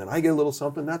you and then I get a little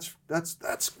something, that's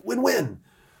win-win.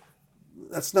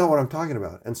 That's not what I'm talking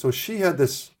about. And so she had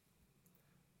this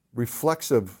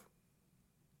reflexive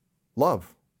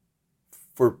love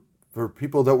for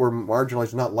people that were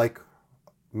marginalized, not like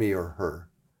me or her.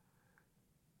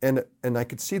 And I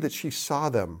could see that she saw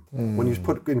them. When you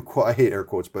put in, I hate air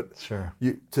quotes, but sure.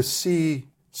 To see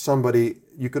somebody,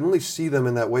 you can only see them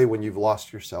in that way when you've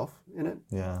lost yourself in it.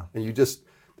 Yeah. And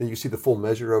then you see the full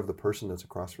measure of the person that's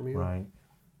across from you. Right.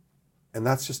 And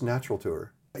that's just natural to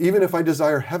her. Even if I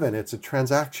desire heaven, it's a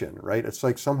transaction, right? It's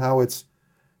like somehow it's,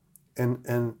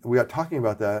 and we got talking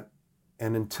about that,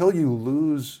 and until you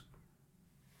lose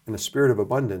in the spirit of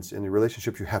abundance in the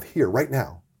relationships you have here right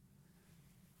now,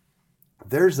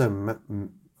 there's a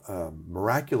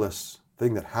miraculous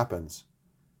thing that happens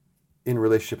in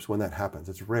relationships when that happens.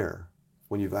 It's rare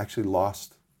when you've actually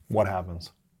lost. What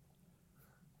happens?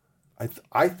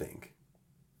 I think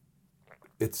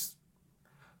it's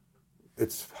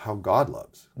how God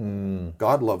loves.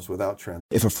 God loves without transaction.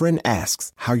 If a friend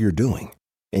asks how you're doing,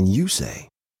 and you say,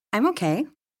 I'm okay.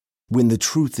 when the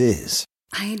truth is,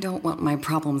 I don't want my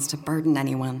problems to burden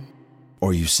anyone.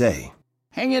 or you say,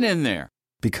 Hang it in there.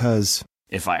 because,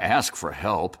 If I ask for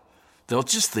help, they'll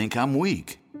just think I'm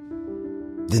weak.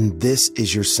 then this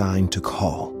is your sign to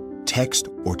call, text,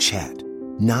 or chat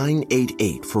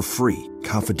 988 for free,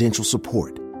 confidential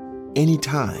support.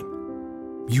 Anytime.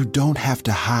 You don't have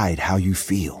to hide how you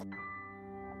feel.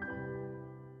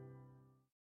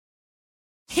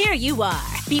 Here you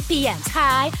are, BPMs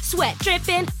high, sweat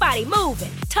dripping, body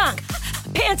moving, tongue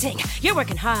panting. You're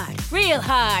working hard, real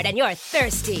hard, and you're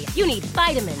thirsty. You need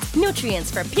vitamins, nutrients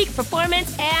for peak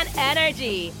performance and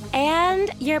energy.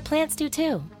 And your plants do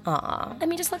too. Aw, I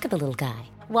mean, just look at the little guy.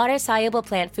 Water-soluble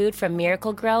plant food from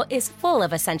Miracle Grow is full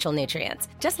of essential nutrients.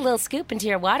 Just a little scoop into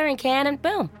your watering can and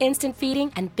boom, instant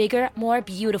feeding and bigger, more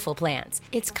beautiful plants.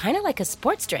 It's kind of like a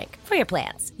sports drink for your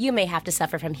plants. You may have to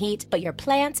suffer from heat, but your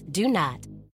plants do not.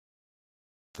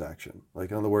 Action.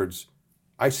 Like, in other words,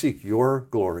 I seek your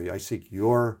glory. I seek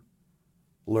your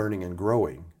learning and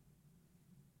growing.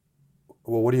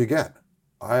 Well, what do you get?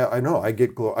 I know I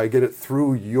get it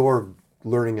through your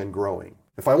learning and growing.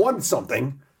 If I want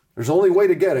something, there's only way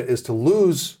to get it is to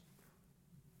lose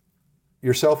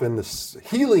yourself in the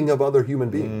healing of other human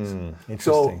beings.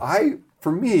 So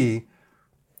for me,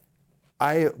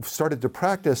 I started to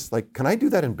practice, like, can I do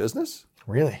that in business?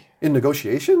 Really? In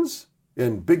negotiations?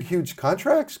 In big, huge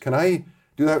contracts? Can I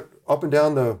do that up and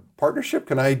down the partnership?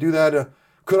 Can I do that?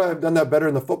 Could I have done that better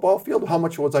in the football field? How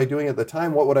much was I doing at the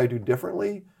time? What would I do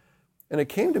differently? And it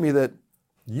came to me that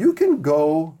you can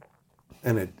go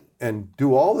and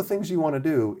do all the things you want to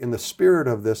do in the spirit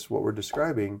of this, what we're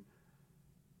describing.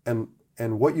 And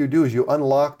what you do is you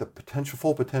unlock the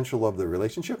full potential of the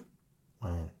relationship,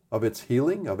 of its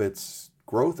healing, of its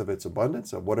growth, of its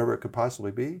abundance, of whatever it could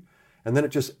possibly be. And then it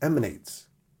just emanates.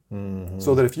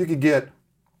 So that if you could get,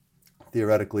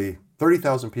 theoretically,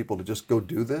 30,000 people to just go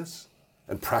do this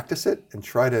and practice it and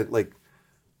try to, like,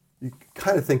 you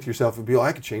kind of think to yourself,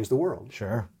 I could change the world.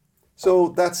 Sure. So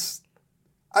that's,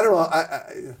 I don't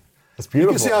know, It's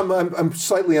beautiful. You can see I'm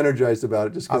slightly energized about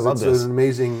it just because it's an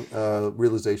amazing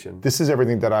realization. This is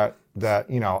everything that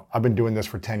I've been doing this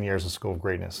for 10 years at School of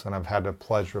Greatness, and I've had the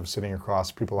pleasure of sitting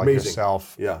across people like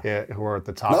yourself who are at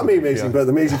the top. Not me amazing, but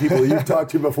the amazing people you've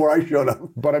talked to before I showed up.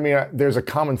 But I mean, there's a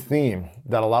common theme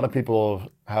that a lot of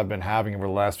people have been having over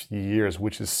the last few years,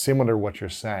 which is similar to what you're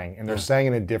saying. And they're saying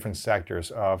it in different sectors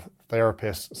of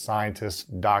therapists, scientists,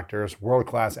 doctors,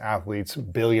 world-class athletes,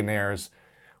 billionaires,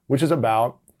 which is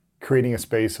about creating a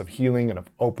space of healing and of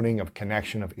opening, of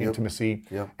connection, of intimacy.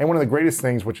 And one of the greatest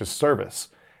things, which is service.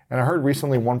 And I heard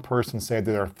recently one person say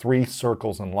that there are 3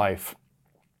 circles in life.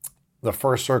 The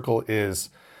first circle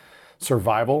is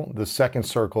survival. The second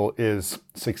circle is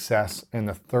success. And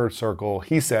the third circle,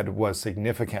 he said, was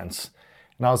significance.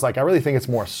 And I was like, I really think it's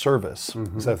more service.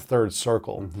 It's that third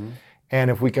circle. And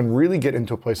if we can really get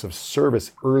into a place of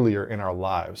service earlier in our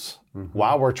lives,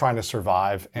 while we're trying to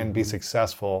survive and be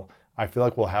successful, I feel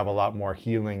like we'll have a lot more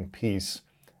healing, peace,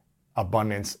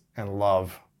 abundance, and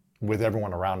love with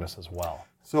everyone around us as well.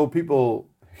 So people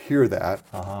hear that,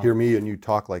 hear me and you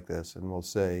talk like this, and will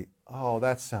say, "Oh,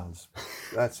 that sounds."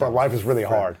 But life is really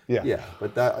hard. Yeah,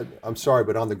 but I'm sorry,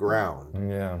 but on the ground,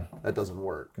 that doesn't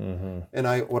work. And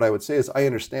what I would say is I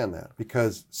understand that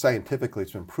because scientifically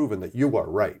it's been proven that you are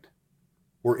right.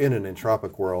 We're in an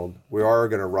entropic world. We are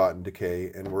going to rot and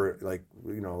decay, and we're like,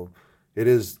 it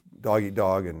is dog eat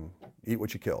dog and eat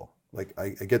what you kill. Like, I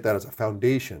get that as a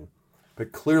foundation,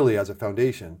 but clearly as a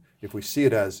foundation, if we see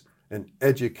it as an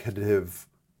educative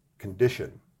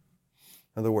condition,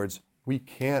 in other words, we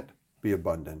can't be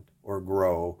abundant or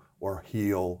grow or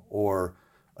heal or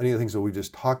any of the things that we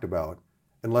just talked about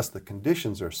unless the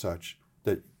conditions are such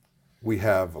that we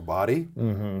have a body,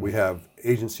 we have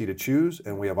agency to choose,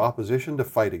 and we have opposition to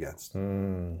fight against.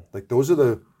 Like, those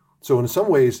are so in some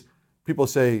ways, people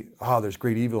say, there's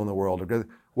great evil in the world.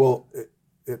 Well,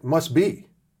 it must be.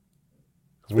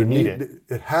 We need it.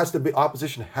 It has to be.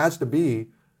 Opposition has to be.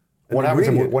 What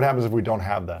happens if we don't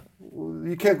have that?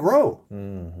 You can't grow.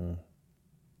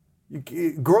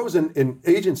 It grows in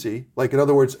agency. Like, in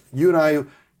other words, you and I,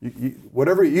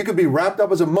 whatever, you could be wrapped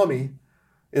up as a mummy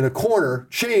in a corner,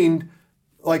 chained,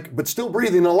 but still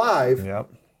breathing, alive.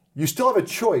 You still have a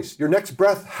choice. Your next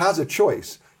breath has a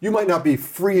choice. You might not be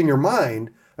free in your mind,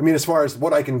 I mean, as far as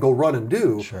what I can go run and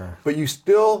do, but you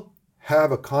still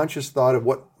have a conscious thought of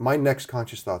what my next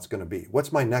conscious thought's going to be.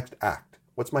 What's my next act?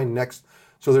 What's my next?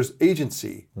 So there's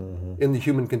agency in the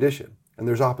human condition, and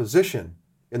there's opposition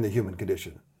in the human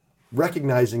condition,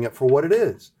 recognizing it for what it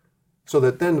is. So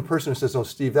that then the person who says, "Oh,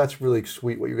 Steve, that's really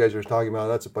sweet what you guys are talking about.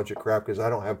 That's a bunch of crap because I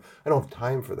don't have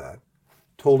time for that."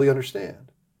 Totally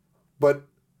understand. But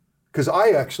because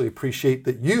I actually appreciate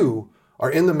that you are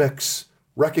in the mix,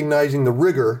 recognizing the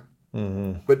rigor,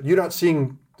 but you're not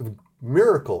seeing the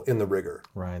miracle in the rigor.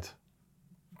 Right.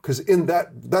 Because in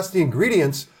that's the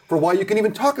ingredients for why you can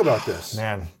even talk about this.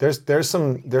 Man, there's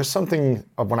something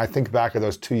of when I think back of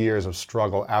those 2 years of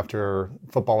struggle after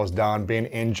football was done, being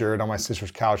injured on my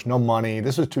sister's couch, no money.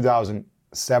 This was 2000,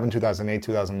 2007, 2008,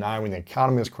 2009, when the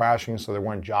economy was crashing, so there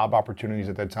weren't job opportunities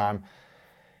at that time.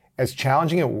 As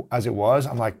challenging as it was,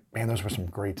 I'm like, man, those were some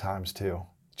great times too.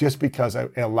 Just because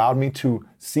it allowed me to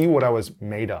see what I was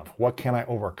made of. What can I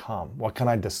overcome? What can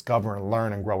I discover and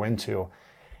learn and grow into?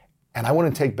 And I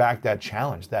want to take back that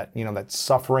challenge, that, you know, that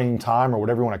suffering time or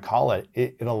whatever you want to call it.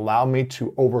 It allowed me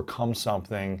to overcome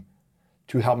something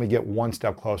to help me get one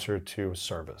step closer to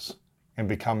service and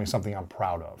becoming something I'm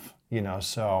proud of, you know?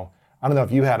 So I don't know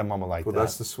if you had a moment like that. Well,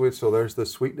 that's the sweet. So there's the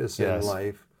sweetness in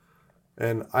life.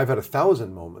 And I've had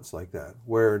 1,000 moments like that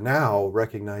where now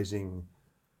recognizing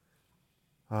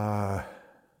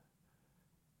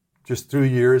just through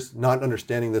years, not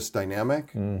understanding this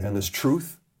dynamic and this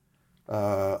truth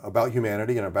about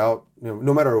humanity and about, you know,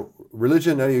 no matter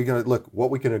religion, you're going to look, what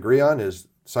we can agree on is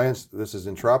science. This is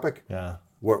entropic. Yeah.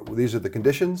 These are the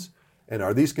conditions, and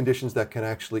are these conditions that can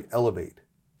actually elevate?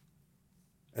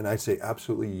 And I'd say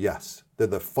absolutely yes. They're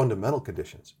the fundamental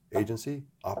conditions: agency,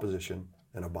 opposition,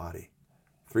 and a body.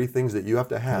 3 things that you have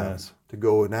to have to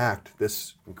go enact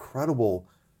this incredible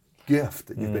gift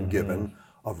that you've been given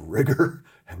of rigor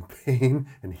and pain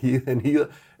and heal,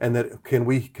 and that can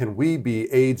we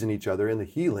be aids in each other in the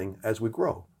healing as we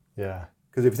grow? Yeah.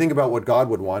 Because if you think about what God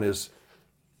would want is,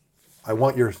 I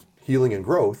want your healing and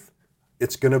growth.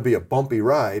 It's going to be a bumpy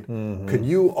ride. Can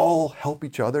you all help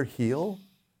each other heal?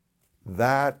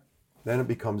 Then it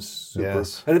becomes super.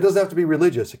 Yes. And it doesn't have to be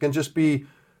religious. It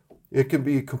can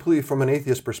be completely from an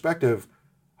atheist perspective.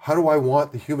 How do I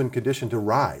want the human condition to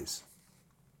rise?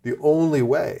 The only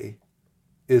way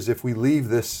is if we leave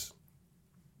this,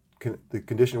 the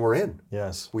condition we're in.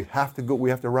 Yes. We have to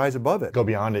rise above it. Go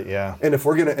beyond it, yeah. And if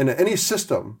we're going to, in any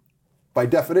system, by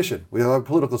definition, we have a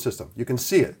political system. You can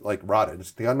see it, like rotted.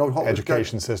 It's got no hope.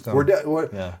 Education system. You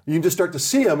can just start to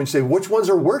see them and say, which ones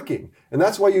are working? And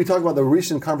that's why you talk about the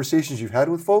recent conversations you've had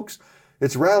with folks.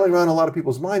 It's rattling around a lot of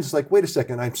people's minds. It's like, wait a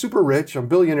second, I'm super rich, I'm a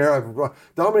billionaire, I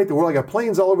dominate the world, I got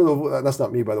planes all over the world. That's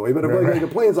not me, by the way, but I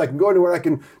got planes, I can go anywhere, I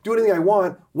can do anything I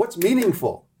want. What's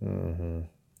meaningful?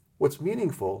 What's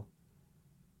meaningful?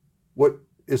 What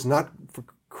is not for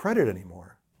credit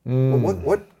anymore?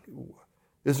 What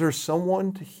is there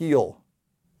someone to heal?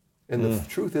 And the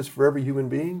truth is, for every human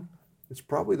being, it's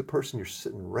probably the person you're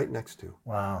sitting right next to.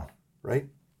 Wow. Right?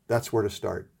 That's where to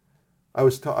start. I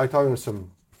talking to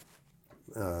some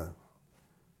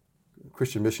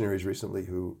Christian missionaries recently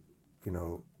who, you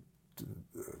know,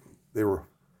 they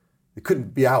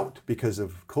couldn't be out because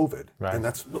of COVID. Right. And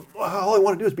that's all I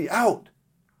want to do is be out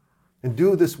and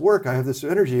do this work. I have this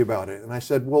energy about it. And I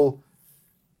said, well,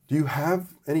 do you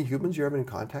have any humans you're ever in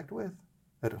contact with?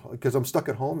 Because I'm stuck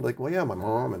at home. Like, well, yeah, my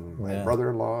mom and my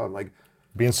brother-in-law. I'm like,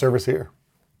 be in service here.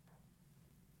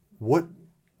 What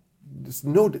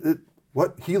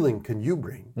healing can you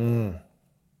bring?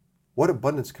 What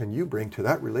abundance can you bring to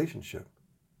that relationship?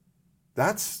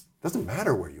 Doesn't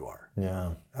matter where you are.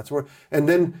 Yeah. That's where. And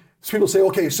then people say,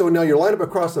 okay, so now you're lined up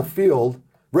across the field,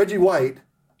 Reggie White,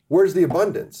 where's the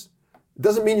abundance? It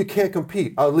doesn't mean you can't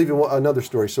compete. I'll leave you another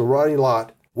story. So Ronnie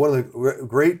Lott, one of the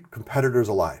great competitors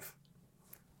alive.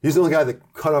 He's the only guy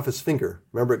that cut off his finger.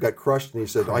 Remember, it got crushed, and he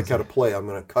said, I got to play. I'm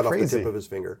going to cut off the tip of his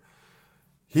finger.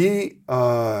 He,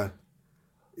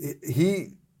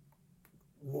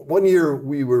 one year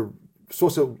we were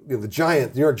supposed to, you know,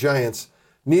 the New York Giants,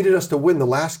 needed us to win the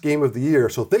last game of the year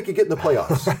so they could get in the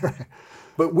playoffs.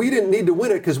 But we didn't need to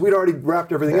win it because we'd already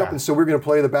wrapped everything up, and so we were going to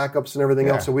play the backups and everything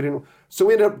else. So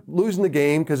we ended up losing the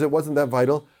game because it wasn't that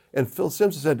vital. And Phil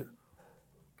Simpson said,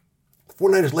 the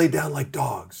 49ers laid down like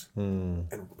dogs.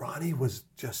 And Ronnie was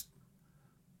just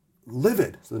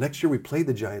livid. So the next year we played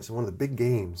the Giants in one of the big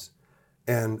games,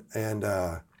 and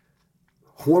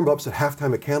warm-ups at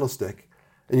halftime at Candlestick,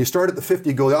 and you start at the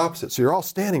 50, go the opposite. So you're all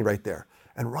standing right there.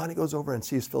 And Ronnie goes over and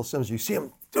sees Phil Simms. You see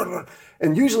him,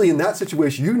 and usually in that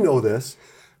situation, you know this,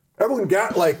 everyone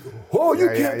got like, oh, you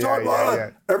can't talk about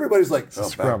it. Everybody's like, oh,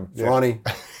 scrum. Ronnie.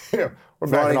 We're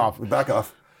backing off. We back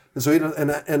off. And so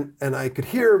and I could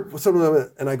hear some of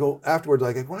them, and I go afterwards,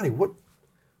 I go, Ronnie, what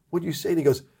do you say? And he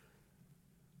goes,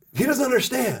 he doesn't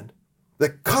understand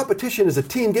that competition is a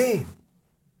team game.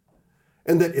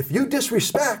 And that if you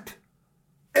disrespect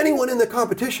anyone in the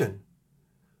competition,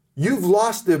 you've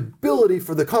lost the ability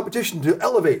for the competition to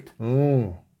elevate.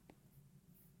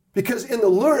 Because in the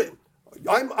learning,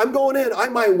 I'm going in, I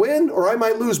might win or I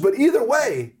might lose, but either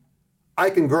way,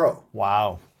 I can grow.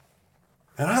 Wow.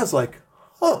 And I was like,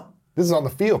 huh. This is on the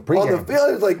field, pregame. On the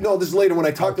field, it's like, no, this is later when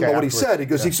I talked about what he said.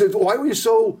 He said, why were you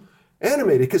so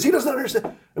animated? Because he doesn't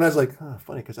understand. And I was like,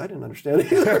 funny, because I didn't understand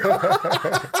it either.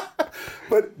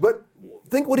 But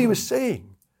think what he was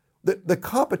saying. the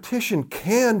competition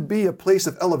can be a place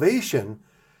of elevation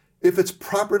if it's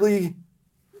properly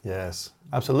Yes,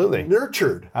 absolutely.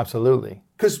 nurtured. Absolutely.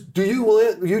 Because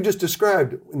you just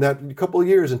described in that couple of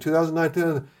years in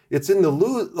 2009, it's in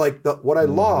the what I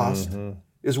lost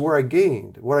is where I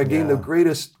gained, the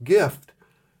greatest gift.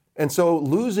 And so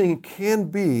losing can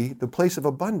be the place of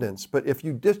abundance. But if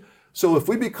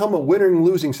we become a winning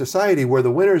losing society where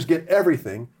the winners get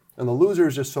everything and the loser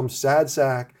is just some sad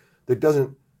sack that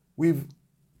doesn't, we've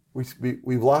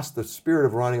lost the spirit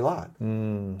of Ronnie Lott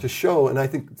to show. And I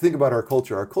think about our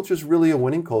culture. Our culture is really a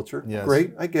winning culture. Yes.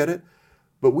 Great, I get it.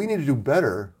 But we need to do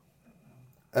better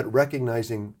at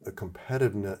recognizing the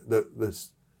competitiveness,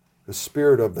 the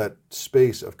spirit of that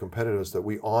space of competitiveness, that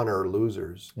we honor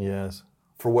losers Yes.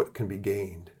 for what can be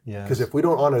gained. Yes. Because if we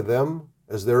don't honor them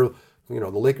as the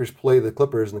Lakers play the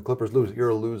Clippers and the Clippers lose, you're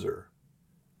a loser.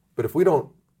 But if we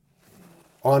don't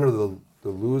honor the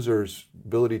loser's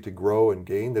ability to grow and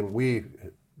gain, then we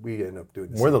end up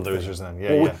doing the same thing. We're the losers then.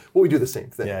 Yeah, well, yeah. we do the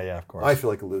same thing. Yeah, of course. I feel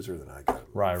like a loser, then I got it.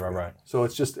 Right. So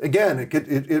it's just, again,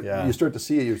 you start to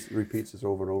see it repeats this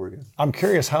over and over again. I'm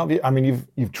curious, how have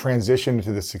you've transitioned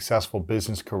into this successful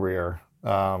business career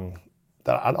that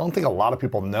I don't think a lot of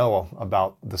people know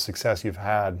about the success you've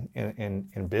had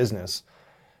in business.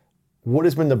 What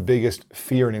has been the biggest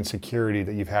fear and insecurity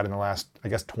that you've had in the last, I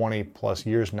guess, 20 plus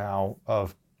years now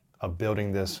of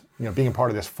building this, being a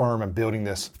part of this firm and building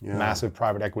this massive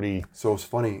private equity? So it's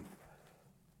funny.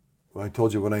 I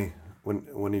told you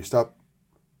when you stop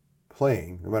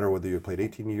playing, no matter whether you played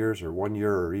 18 years or 1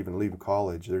 year or even leave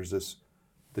college, there's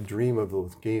the dream of the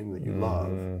game that you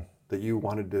love, that you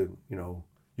wanted to,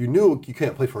 you knew you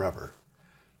can't play forever.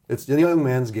 It's the young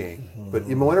man's game. But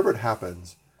whenever it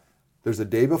happens, there's a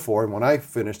day before, and when I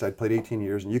finished, I'd played 18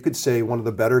 years, and you could say one of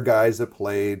the better guys that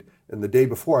played, and the day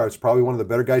before, I was probably one of the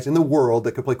better guys in the world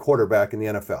that could play quarterback in the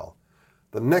NFL.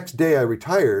 The next day I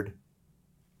retired,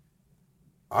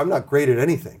 I'm not great at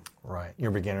anything. Right,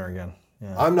 you're a beginner again.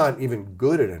 Yeah. I'm not even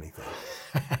good at anything.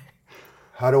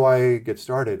 How do I get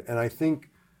started? And I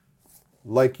think,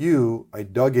 like you, I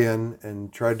dug in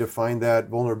and tried to find that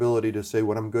vulnerability to say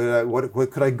what I'm good at,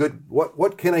 what can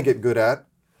I get good at?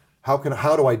 How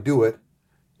do I do it?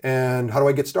 And how do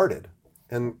I get started?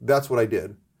 And that's what I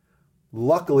did.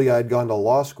 Luckily, I'd gone to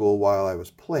law school while I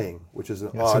was playing, which is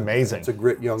amazing. It's a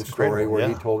great young story where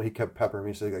yeah. he kept peppering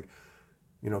me, saying,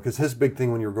 because his big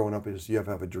thing when you're growing up is you have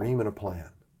to have a dream and a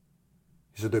plan.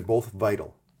 He said they're both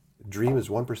vital. Dream is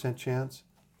 1% chance,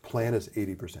 plan is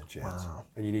 80% chance. Wow.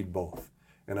 And you need both.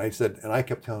 And I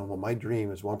kept telling him, well, my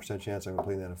dream is 1% chance I'm going to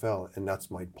play in the NFL, and that's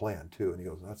my plan too. And he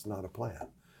goes, that's not a plan.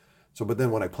 So, but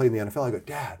then when I played in the NFL, I go,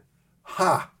 Dad,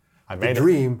 the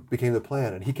dream became the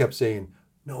plan. And he kept saying,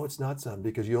 no, it's not, son,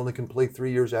 because you only can play 3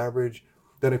 years average.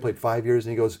 Then I played 5 years,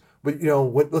 and he goes, but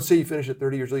let's say you finish at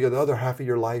 30 years old, you got the other half of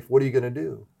your life, what are you going to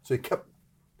do? So he kept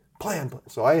plan.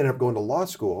 So I ended up going to law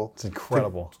school. It's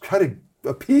incredible. To try to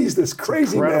appease this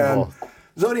crazy man.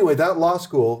 So anyway, that law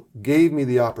school gave me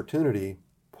the opportunity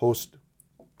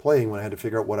post-playing when I had to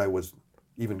figure out what I was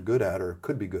even good at or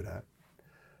could be good at.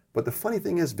 But the funny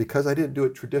thing is, because I didn't do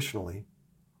it traditionally,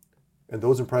 and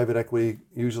those in private equity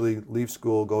usually leave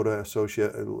school, go to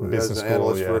associate as an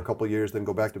analyst for a couple of years, then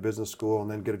go back to business school,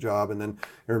 and then get a job, and then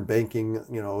earn banking,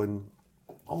 and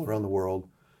all around the world.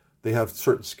 They have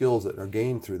certain skills that are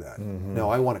gained through that. Mm-hmm. Now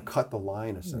I want to cut the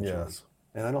line, essentially. Yes.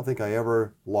 And I don't think I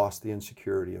ever lost the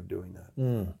insecurity of doing that.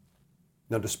 Mm.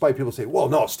 Now, despite people say, well,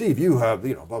 no, Steve, you have,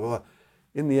 blah, blah, blah.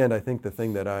 In the end, I think the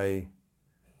thing that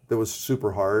was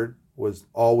super hard was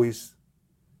always,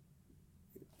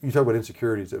 you talk about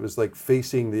insecurities, it was like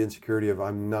facing the insecurity of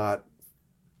I'm not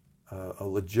a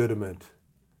legitimate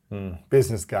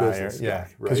business guy. Because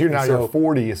right? You're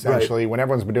 40 essentially, right. When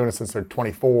everyone's been doing it since they're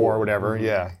 24 or whatever,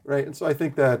 Right, and so I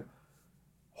think that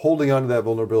holding on to that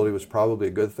vulnerability was probably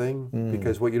a good thing,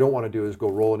 because what you don't want to do is go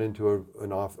rolling into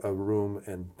a room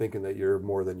and thinking that you're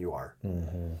more than you are.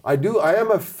 Mm-hmm. I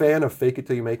am a fan of fake it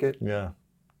till you make it. Yeah.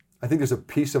 I think there's a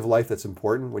piece of life that's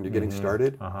important when you're getting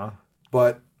started.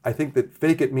 But I think that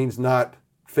fake it means not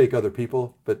fake other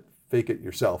people, but fake it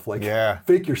yourself.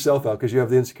 Fake yourself out, because you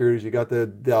have the insecurities, you got the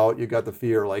doubt, you got the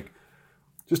fear.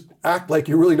 Just act like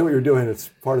you really know what you're doing. It's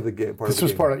part of the game.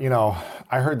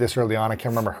 I heard this early on. I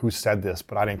can't remember who said this,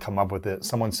 but I didn't come up with it.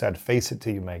 Someone said, face it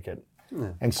till you make it.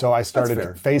 And so I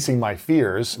started facing my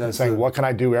fears and saying, what can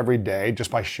I do every day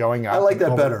just by showing up? I like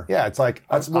that better. Yeah, it's like,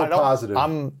 that's more positive.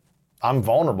 I'm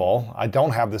vulnerable. I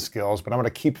don't have the skills, but I'm going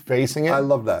to keep facing it. I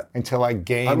love that. Until I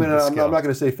gain I'm the skill. not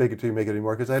going to say fake it till you make it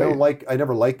anymore because I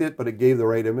never liked it, but it gave the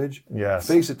right image. Yes.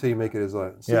 Face it till you make it as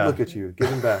well. See, look at you,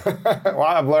 giving back. Well,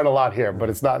 I've learned a lot here, but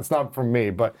it's not from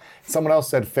me. But someone else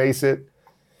said, face it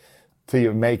till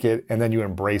you make it, and then you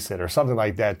embrace it, or something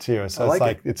like that too. So I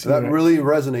like it. That really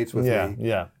resonates with me.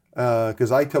 Yeah.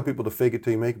 Because I tell people to fake it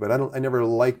till you make it, but I never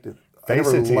liked it.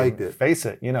 Face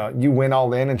it. You know, you went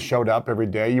all in and showed up every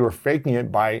day. You were faking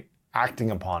it by acting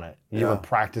upon it. You were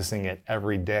practicing it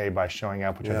every day by showing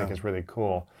up, which I think is really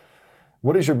cool.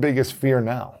 What is your biggest fear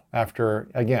now? After,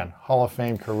 again, Hall of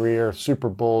Fame career, Super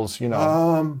Bowls,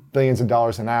 billions of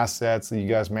dollars in assets that you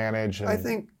guys manage. And I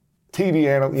think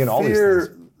TV, all these things.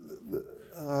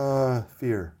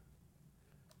 Fear.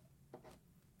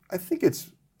 I think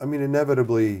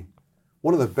inevitably,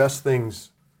 one of the best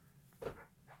things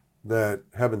that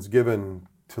heaven's given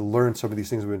to learn some of these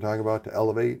things we've been talking about, to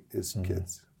elevate, is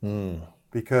kids.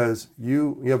 Because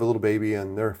you have a little baby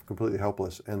and they're completely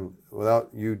helpless, and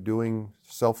without you doing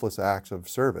selfless acts of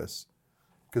service,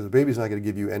 because the baby's not going to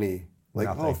give you any,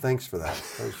 oh, thanks for that.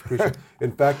 I appreciate it.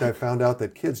 In fact, I found out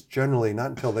that kids generally, not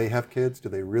until they have kids, do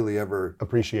they really ever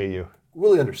appreciate you,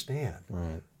 really understand.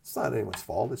 Right. It's not anyone's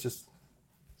fault. It's just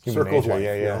human circle of nature.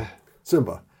 life. Yeah.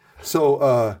 Simba.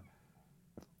 So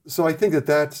I think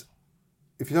that's,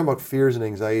 if you're talking about fears and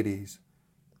anxieties,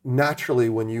 naturally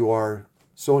when you are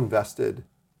so invested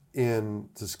in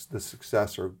the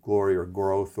success or glory or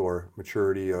growth or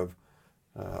maturity of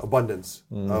abundance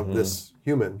of this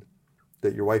human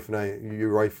that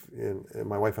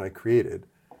my wife and I created,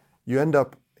 you end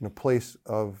up in a place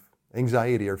of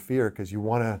anxiety or fear because you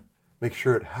want to make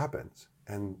sure it happens.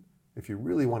 And if you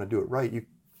really want to do it right, you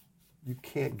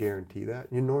can't guarantee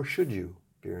that, nor should you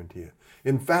guarantee it.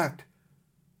 In fact,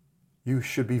 you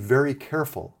should be very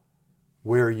careful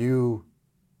where you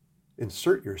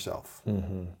insert yourself.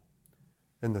 And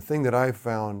the thing that I've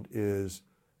found is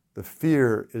the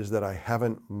fear is that I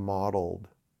haven't modeled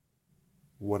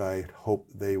what I hope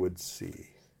they would see.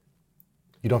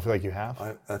 You don't feel like you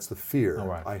have? That's the fear. Oh,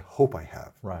 right. I hope I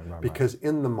have. Right. Because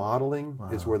in the modeling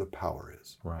is where the power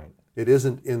is. Right. It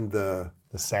isn't in the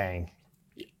saying.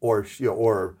 Or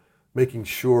making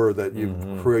sure that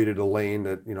you've created a lane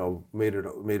that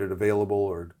made it available,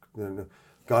 or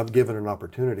God given an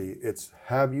opportunity. It's,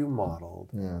 have you modeled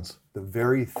the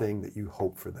very thing that you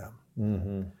hope for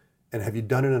them, and have you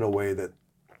done it in a way that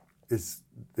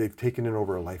they've taken it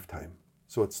over a lifetime,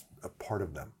 so it's a part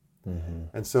of them.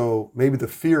 And so maybe the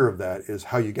fear of that is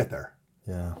how you get there.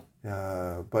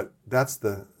 But that's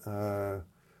the.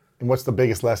 And what's the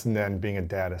biggest lesson then being a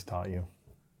dad has taught you?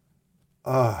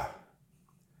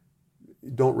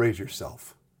 Don't raise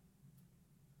yourself.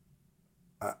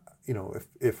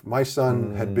 If my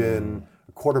son had been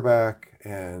a quarterback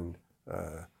and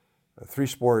a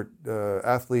three-sport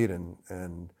athlete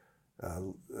and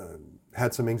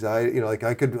had some anxiety,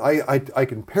 I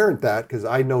can parent that because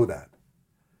I know that.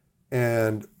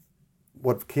 And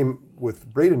what came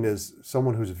with Braden is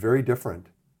someone who's very different.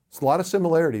 It's a lot of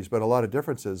similarities, but a lot of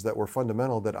differences that were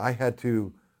fundamental that I had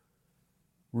to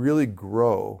really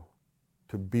grow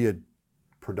to be a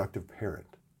productive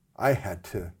parent. I had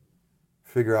to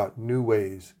figure out new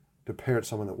ways to parent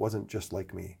someone that wasn't just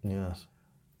like me. Yes.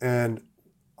 And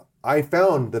I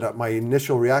found that my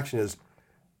initial reaction is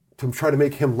to try to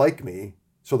make him like me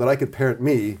so that I could parent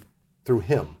me through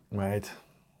him. Right.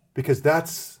 Because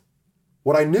that's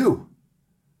what I knew.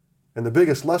 And the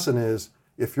biggest lesson is,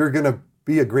 if you're going to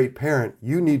be a great parent,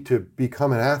 you need to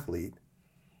become an athlete,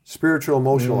 spiritual,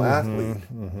 emotional athlete,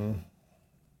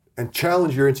 and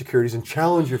challenge your insecurities and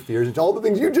challenge your fears and all the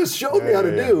things you just showed me how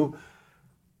to do.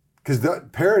 Because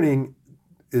that parenting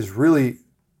is really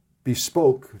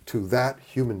bespoke to that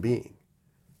human being.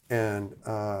 And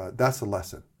that's the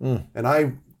lesson. And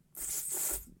I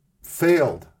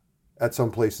failed at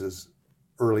some places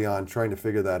early on trying to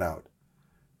figure that out,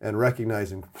 and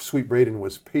recognizing sweet Braden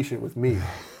was patient with me,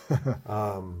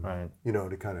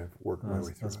 to kind of work my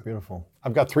way through. That's beautiful.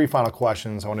 I've got 3 final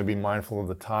questions. I want to be mindful of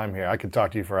the time here. I could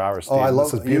talk to you for hours, Steve. Oh, I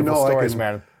love this is beautiful stories,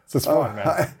 man. This is fun,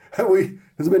 man.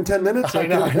 Has it been 10 minutes? I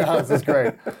know, this is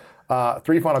great.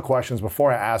 3 final questions.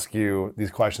 Before I ask you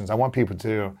these questions, I want people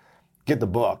to get the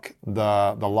book,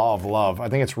 The Law of Love. I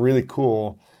think it's really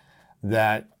cool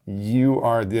that you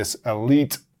are this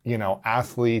elite,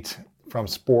 athlete, from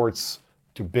sports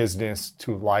to business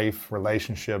to life,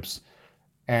 relationships.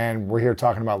 And we're here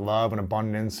talking about love and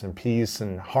abundance and peace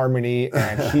and harmony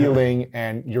and healing.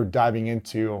 And you're diving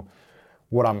into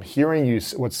what I'm hearing you,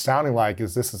 what's sounding like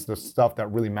is this is the stuff that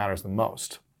really matters the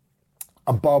most.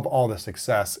 above all the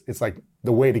success, it's like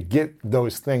the way to get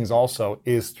those things also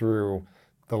is through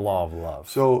the law of love.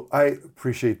 So I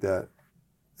appreciate that.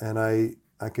 And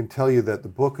I can tell you that the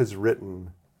book is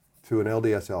written to an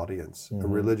LDS audience, a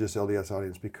religious LDS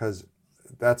audience, because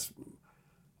that's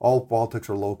all politics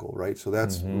are local, right? So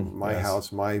that's my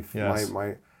house, my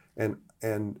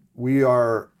and we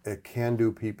are a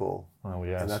can-do people,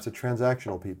 and that's a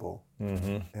transactional people,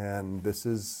 and this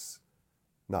is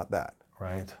not that,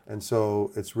 right? And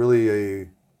so it's really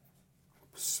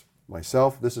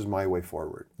myself. This is my way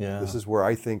forward. This is where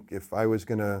I think if I was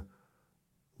gonna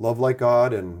love like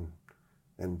God and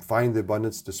find the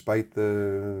abundance despite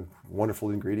the wonderful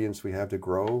ingredients we have to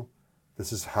grow,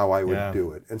 this is how I would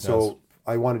do it. And so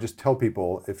I want to just tell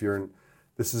people, if you're in,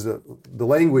 the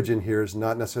language in here is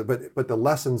not necessarily, but the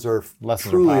lessons are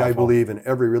truly, I believe, in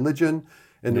every religion,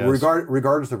 and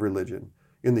regardless of religion,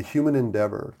 in the human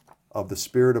endeavor of the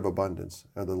spirit of abundance,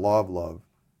 or the law of love,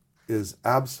 is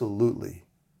absolutely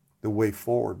the way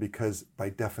forward, because by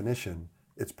definition,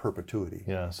 it's perpetuity.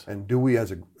 Yes. And do we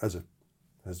as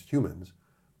humans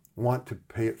want to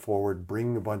pay it forward,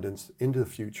 bring abundance into the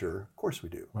future? Of course we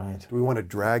do. Right. Do we want to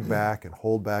drag back and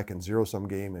hold back and zero-sum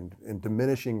game and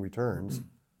diminishing returns?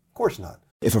 Of course not.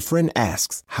 If a friend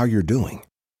asks how you're doing,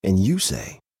 and you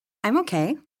say, I'm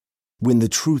okay. when the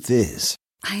truth is,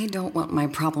 I don't want my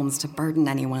problems to burden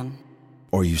anyone.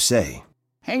 or you say,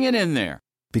 Hang it in there.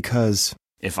 because,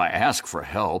 If I ask for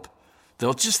help,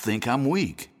 they'll just think I'm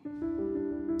weak.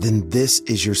 then this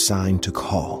is your sign to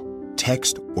call,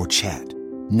 text, or chat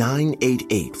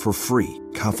 988 for free,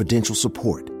 confidential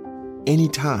support.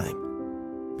 Anytime.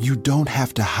 You don't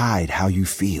have to hide how you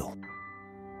feel.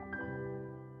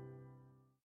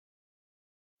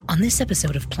 On this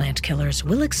episode of Plant Killers,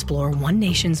 we'll explore one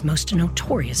nation's most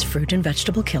notorious fruit and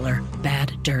vegetable killer,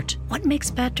 bad dirt. What makes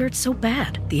bad dirt so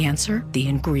bad? The answer? The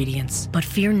ingredients. But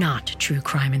fear not, true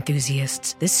crime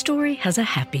enthusiasts. This story has a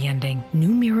happy ending. New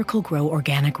Miracle Grow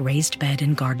organic raised bed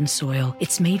and garden soil.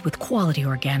 It's made with quality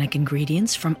organic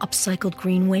ingredients from upcycled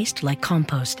green waste like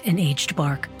compost and aged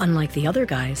bark. Unlike the other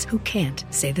guys who can't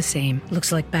say the same.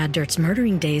 Looks like bad dirt's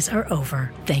murdering days are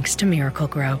over, thanks to Miracle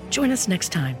Grow. Join us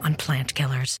next time on Plant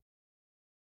Killers.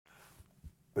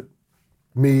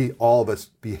 All of us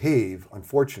behave,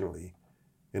 unfortunately,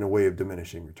 in a way of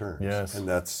diminishing returns. Yes. And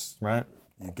that's, right.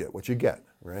 You get what you get,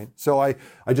 right? So I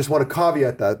just want to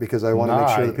caveat that, because I want to make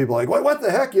sure that people are like, what the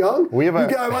heck, Young?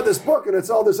 I read this book and it's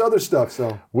all this other stuff.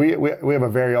 So we have a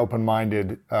very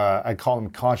open-minded, I call them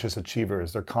conscious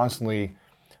achievers. They're constantly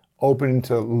open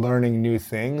to learning new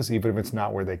things, even if it's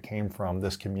not where they came from,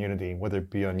 this community, whether it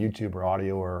be on YouTube or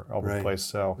audio or all over the place.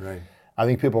 So I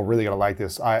think people are really going to like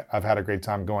this. I've had a great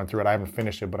time going through it. I haven't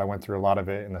finished it, but I went through a lot of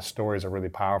it, and the stories are really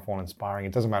powerful and inspiring.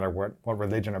 It doesn't matter what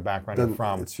religion or background you're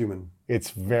from. It's human.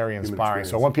 It's very inspiring.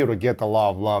 So I want people to get The Law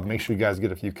of Love. Make sure you guys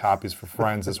get a few copies for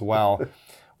friends as well.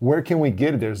 Where can we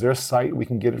get it? Is there a site we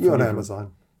can get it from? On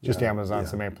Amazon. Just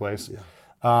Amazon's the main place.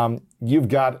 Yeah. You've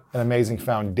got an amazing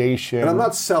foundation. And I'm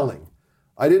not selling.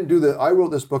 I wrote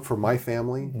this book for my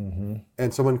family,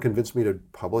 and someone convinced me to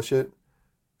publish it.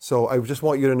 So I just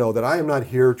want you to know that I am not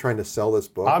here trying to sell this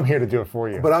book. I'm here to do it for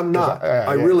you. But I'm not.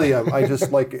 I really am. I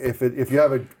just like, if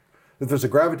there's a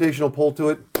gravitational pull to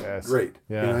it, great.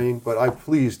 Yeah. You know what I mean? But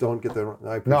please don't get the.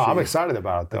 I'm excited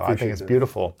about it though. I think it's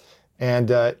beautiful.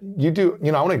 And you do. I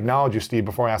want to acknowledge you, Steve,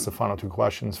 before I ask the final two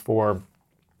questions.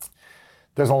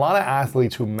 There's a lot of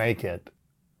athletes who make it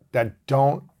that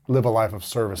don't live a life of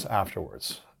service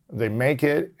afterwards. They make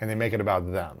it and they make it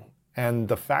about them. And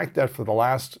the fact that for the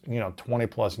last 20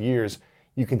 plus years,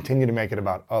 you continue to make it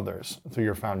about others through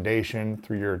your foundation,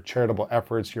 through your charitable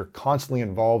efforts. You're constantly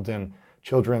involved in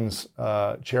children's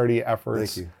charity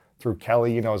efforts. Thank you. Through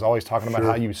Kelly, is always talking about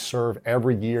how you serve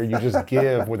every year. You just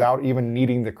give without even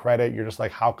needing the credit. You're just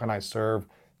like, how can I serve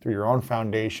through your own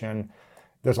foundation?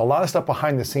 There's a lot of stuff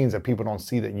behind the scenes that people don't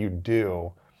see that you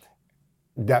do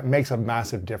that makes a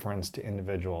massive difference to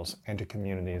individuals and to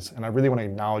communities. And I really want to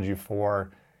acknowledge you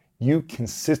for you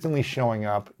consistently showing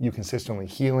up, you consistently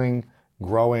healing,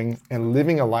 growing, and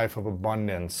living a life of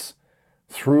abundance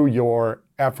through your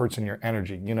efforts and your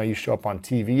energy. You show up on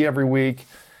TV every week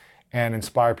and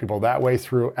inspire people that way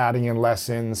through adding in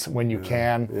lessons when you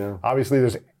can. Yeah. Obviously,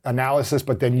 there's analysis,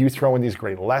 but then you throw in these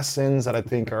great lessons that I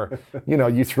think are,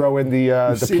 you throw in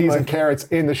the peas and carrots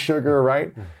in the sugar,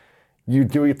 right? You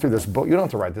do it through this book. You don't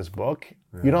have to write this book.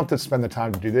 Yeah. You don't have to spend the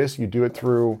time to do this. You do it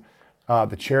through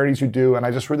the charities you do, and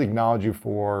I just really acknowledge you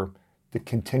for the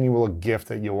continual gift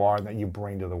that you are and that you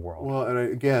bring to the world. Well, and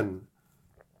again,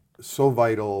 so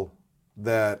vital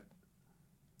that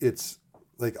it's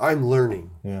like I'm learning.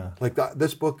 Yeah. Like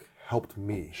this book helped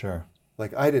me. Sure.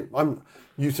 Like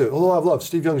you said, oh, I've loved,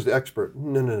 Steve Young's the expert.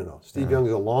 No. Steve Young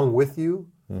is along with you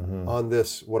on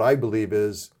this, what I believe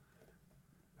is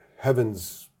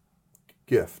heaven's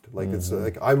gift. Like it's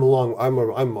like I'm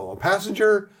a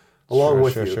passenger along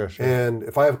with you. Sure. And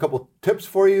if I have a couple tips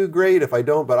for you, great. If I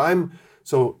don't,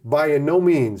 so by no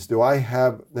means do I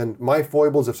have, then my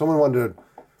foibles, if someone wanted to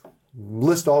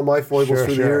list all my foibles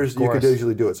through the years, you could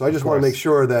easily do it. So I just want to make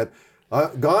sure that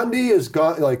Gandhi is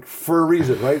like for a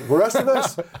reason, right? The rest of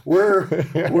us, we're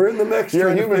in the mix. You're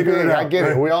a human being. I get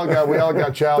it. We all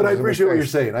got challenges. But I appreciate what you're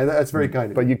saying. That's very kind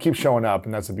of you. But you keep showing up,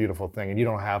 and that's a beautiful thing. And you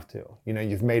don't have to.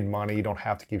 You've made money. You don't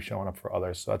have to keep showing up for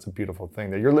others. So that's a beautiful thing.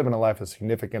 That you're living a life of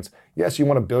significance. Yes, you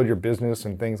want to build your business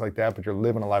and things like that, but you're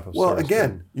living a life of service. Well,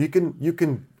 again, you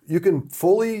can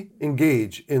fully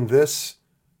engage in this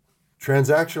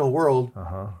transactional world,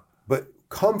 but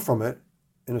come from it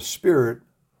in a spirit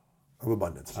of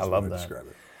abundance. I love that. Describe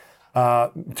it.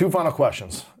 2 final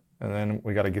questions, and then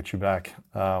we got to get you back.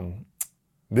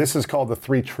 This is called the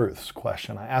 3 truths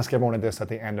question. I ask everyone this at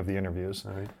the end of the interviews.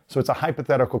 All right. So it's a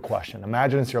hypothetical question.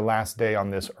 Imagine it's your last day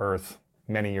on this earth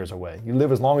many years away. You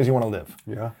live as long as you want to live.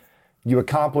 Yeah. You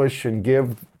accomplish and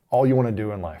give all you want to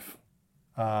do in life.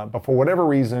 But for whatever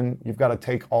reason, you've got to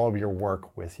take all of your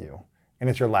work with you. And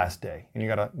it's your last day. And you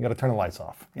got to turn the lights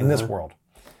off in this world.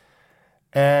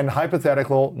 And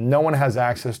hypothetical, no one has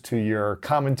access to your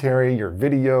commentary, your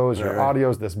videos, your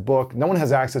audios, this book. No one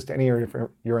has access to any of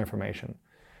your information.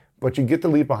 But you get to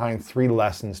leave behind 3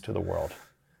 lessons to the world.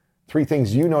 3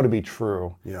 things you know to be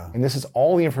true. Yeah. And this is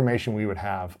all the information we would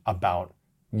have about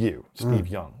you, Steve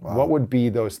Young. Wow. What would be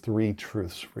those 3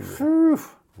 truths for you?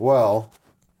 Well,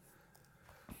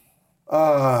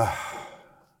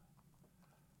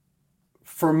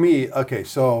 for me, okay,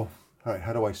 so, all right,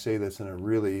 how do I say this in a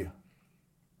really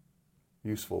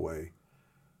useful way?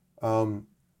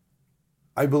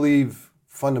 I believe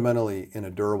fundamentally in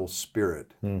a durable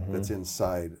spirit that's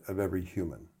inside of every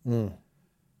human.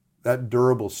 That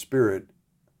durable spirit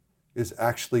is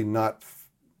actually not,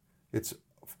 it's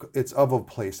of a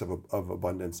place of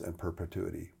abundance and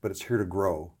perpetuity, but it's here to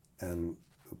grow, and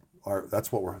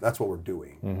that's what we're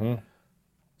doing.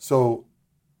 So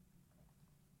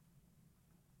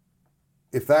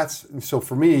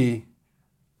for me,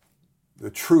 the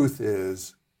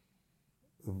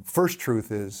first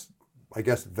truth is, I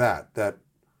guess that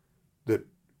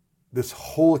this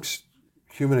whole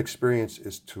human experience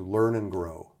is to learn and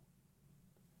grow,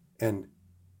 and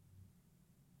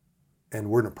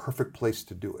we're in a perfect place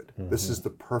to do it. This is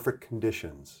the perfect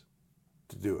conditions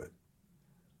to do it.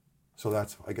 So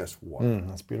that's, I guess, one.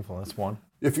 That's beautiful. That's one.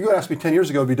 If you asked me 10 years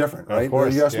ago, it'd be different, right? Of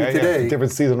course. You asked me today.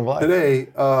 Different season of life. Today,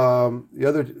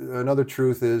 another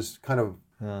truth is kind of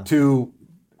to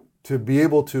be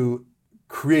able to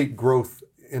create growth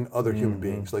in other human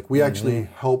beings. Like we actually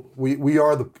help.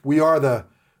 We're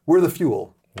the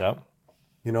fuel. Yeah.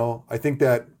 I think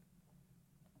that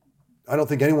I don't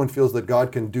think anyone feels that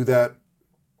God can do that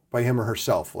by him or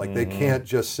herself. Like they can't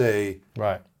just say,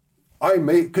 right,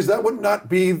 because that would not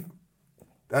be.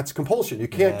 That's compulsion. You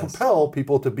can't compel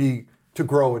people to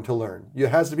grow and to learn. It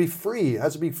has to be free. It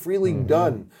has to be freely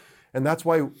done. And that's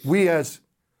why we're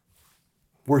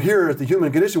here at the human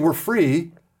condition. We're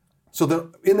free. So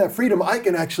that in that freedom, I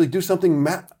can actually do something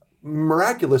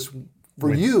miraculous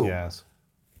for you. Yes.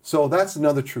 So that's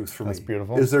another truth for me. That's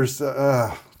beautiful. Is there's,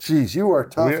 you are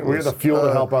tough. We're the fuel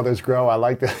to help others grow. I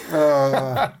like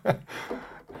that.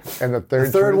 And the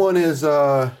third one is,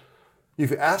 if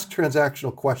you ask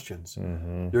transactional questions,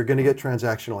 you're going to get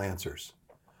transactional answers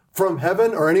from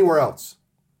heaven or anywhere else.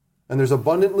 And there's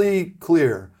abundantly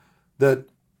clear that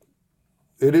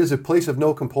it is a place of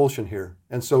no compulsion here.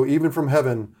 And so even from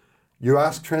heaven, you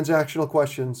ask transactional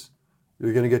questions,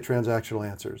 you're going to get transactional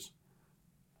answers.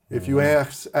 If you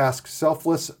ask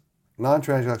selfless,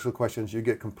 non-transactional questions, you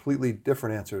get completely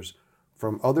different answers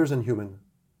from others and human.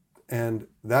 And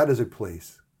that is a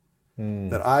place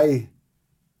that I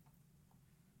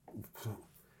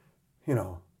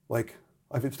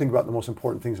think about the most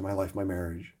important things in my life, my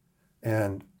marriage,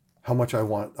 and how much I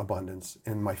want abundance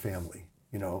in my family,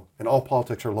 and all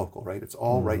politics are local, right? It's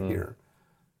all right here.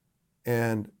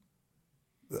 And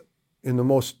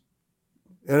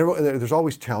there's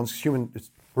always challenges.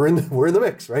 We're in the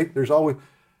mix, right? There's always,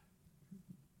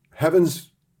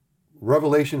 heaven's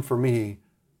revelation for me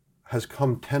has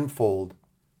come tenfold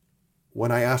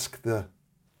when I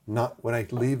when I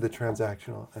leave the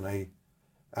transactional and I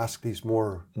ask these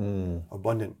more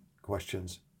abundant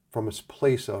questions from a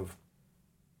place of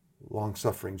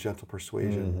long-suffering, gentle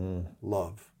persuasion,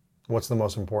 love. What's the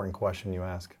most important question you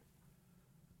ask?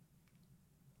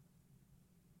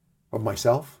 Of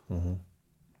myself?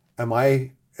 am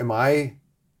I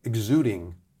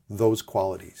exuding those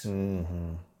qualities?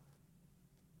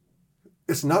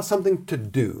 It's not something to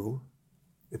do,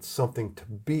 it's something to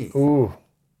be. Ooh.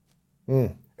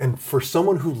 And for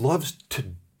someone who loves to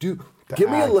do, give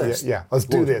me a list. Yeah, let's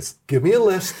do this. Give me a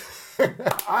list.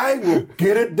 I will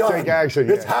get it done. Take action.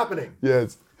 It's happening.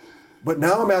 Yes. But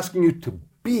now I'm asking you to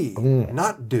be,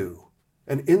 not do.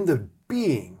 And in the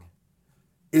being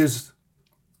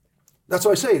that's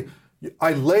why I say,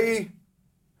 I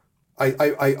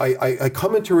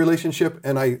come into a relationship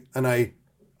and I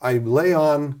lay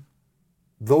on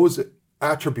those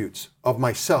attributes of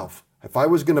myself. If I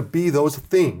was going to be those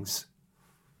things,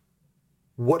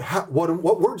 what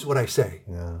words would I say?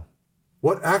 Yeah.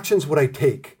 What actions would I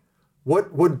take?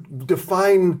 What would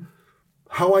define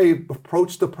how I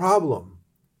approach the problem?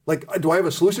 Like, do I have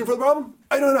a solution for the problem?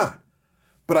 I do not.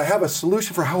 But I have a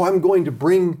solution for how I'm going to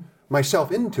bring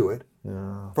myself into it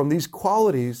from these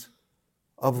qualities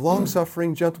of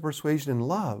long-suffering, gentle persuasion, and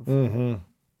love.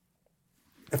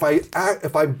 If I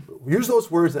use those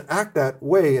words and act that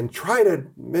way and try to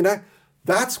enact,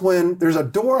 that's when there's a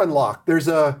door unlocked. There's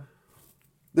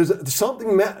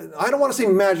something, I don't want to say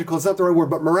magical, it's not the right word,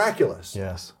 but miraculous.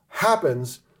 Yes.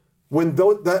 Happens when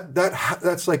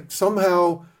that's like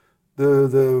somehow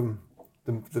the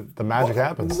magic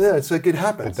happens. Yeah, it's like it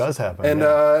happens. It does happen. And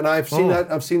yeah. and I've seen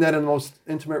that. I've seen that in the most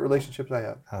intimate relationships I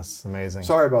have. That's amazing.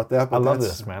 Sorry about that. But I love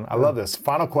this, man. I love this.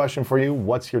 Final question for you: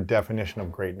 what's your definition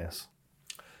of greatness?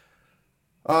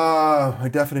 My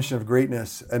definition of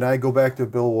greatness, and I go back to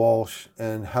Bill Walsh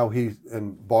and how he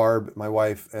and Barb, my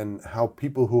wife, and how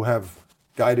people who have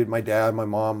guided my dad, my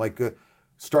mom, like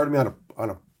started me on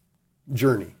a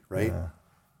journey, right? Yeah.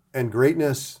 And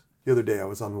greatness. The other day, I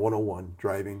was on 101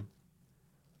 driving.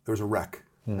 There was a wreck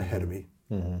ahead of me.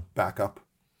 Back up.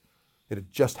 It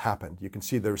had just happened. You can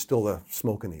see there was still the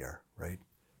smoke in the air, right?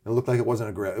 And it looked like it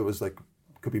wasn't it was like,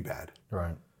 could be bad.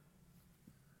 Right.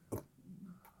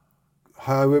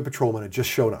 Highway patrolman had just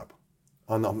shown up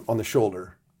on the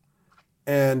shoulder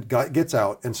and gets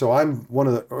out. And so I'm one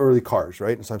of the early cars,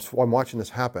 right? And so I'm watching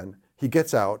this happen. He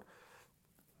gets out.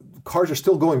 Cars are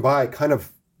still going by kind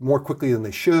of more quickly than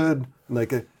they should.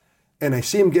 And I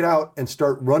see him get out and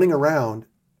start running around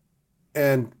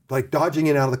and like dodging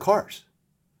in and out of the cars.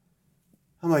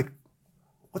 I'm like,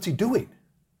 what's he doing?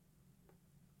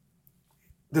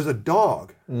 There's a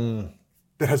dog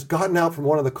that has gotten out from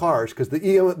one of the cars because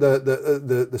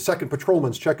the second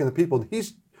patrolman's checking the people. And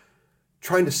he's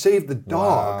trying to save the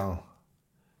dog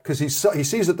because he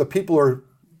sees that the people are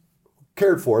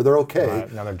cared for. They're okay.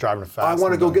 Right. Now they're driving fast. I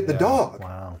want to go get the dog.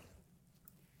 Wow.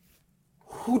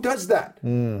 Who does that?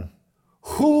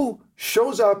 Who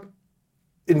shows up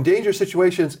in dangerous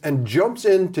situations and jumps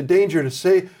into danger to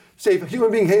save a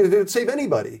human being, to save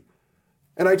anybody?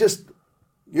 And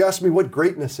you asked me what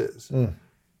greatness is.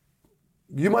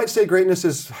 You might say greatness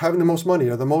is having the most money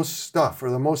or the most stuff or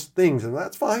the most things, and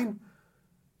that's fine.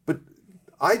 But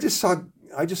I just saw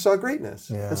greatness.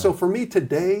 Yeah. And so for me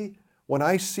today, when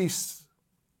I see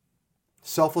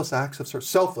selfless acts of service,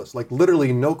 selfless, like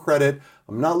literally no credit,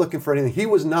 I'm not looking for anything. He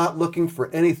was not looking for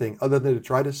anything other than to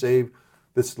try to save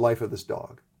this life of this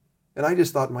dog. And I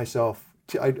just thought to myself,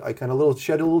 I kind of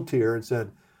shed a little tear and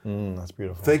said, that's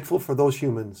beautiful. Thankful for those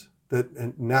humans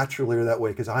that naturally are that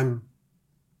way, because I'm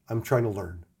trying to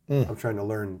learn. I'm trying to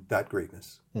learn that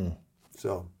greatness.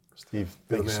 So, Steve,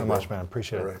 thank you so much, man.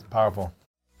 Appreciate it. Right. Powerful.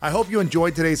 I hope you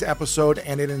enjoyed today's episode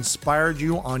and it inspired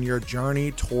you on your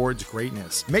journey towards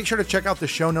greatness. Make sure to check out the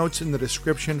show notes in the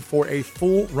description for a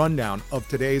full rundown of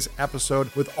today's episode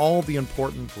with all the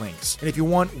important links. And if you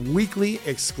want weekly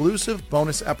exclusive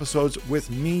bonus episodes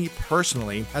with me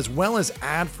personally, as well as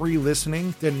ad-free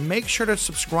listening, then make sure to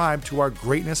subscribe to our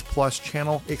Greatness Plus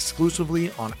channel exclusively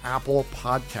on Apple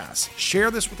Podcasts. Share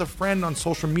this with a friend on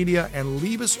social media and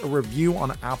leave us a review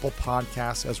on Apple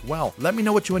Podcasts as well. Let me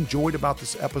know what you enjoyed about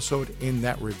this episode in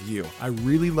that review. I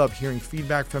really love hearing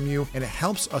feedback from you, and it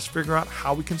helps us figure out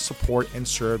how we can support and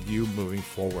serve you moving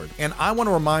forward. And I want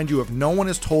to remind you, if no one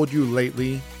has told you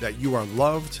lately, that you are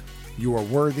loved, you are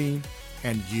worthy,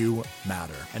 and you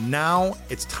matter. And now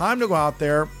it's time to go out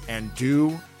there and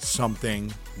do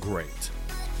something great.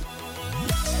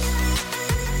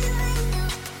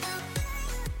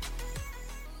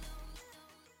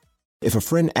 If a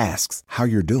friend asks how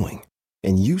you're doing,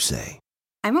 and you say,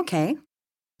 I'm okay.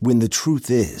 When the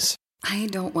truth is, I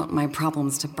don't want my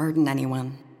problems to burden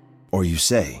anyone. Or you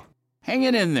say, hang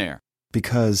it in there.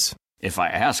 Because if I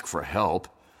ask for help,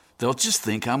 they'll just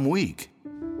think I'm weak.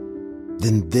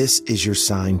 Then this is your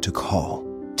sign to call,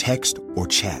 text, or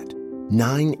chat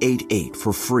 988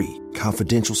 for free,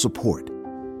 confidential support.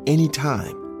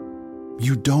 Anytime.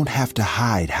 You don't have to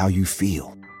hide how you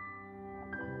feel.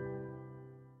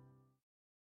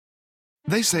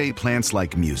 They say plants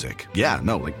like music. Yeah,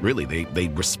 no, like really, they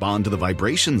respond to the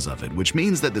vibrations of it, which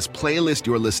means that this playlist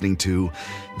you're listening to,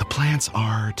 the plants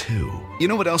are too. You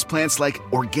know what else plants like?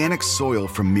 Organic soil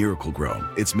from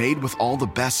Miracle-Gro. It's made with all the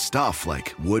best stuff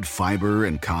like wood fiber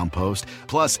and compost.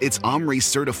 Plus, it's OMRI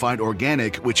certified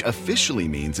organic, which officially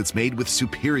means it's made with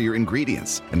superior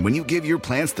ingredients. And when you give your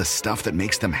plants the stuff that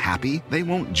makes them happy, they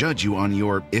won't judge you on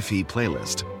your iffy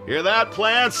playlist. Hear that,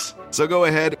 plants? So go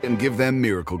ahead and give them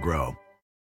Miracle-Gro.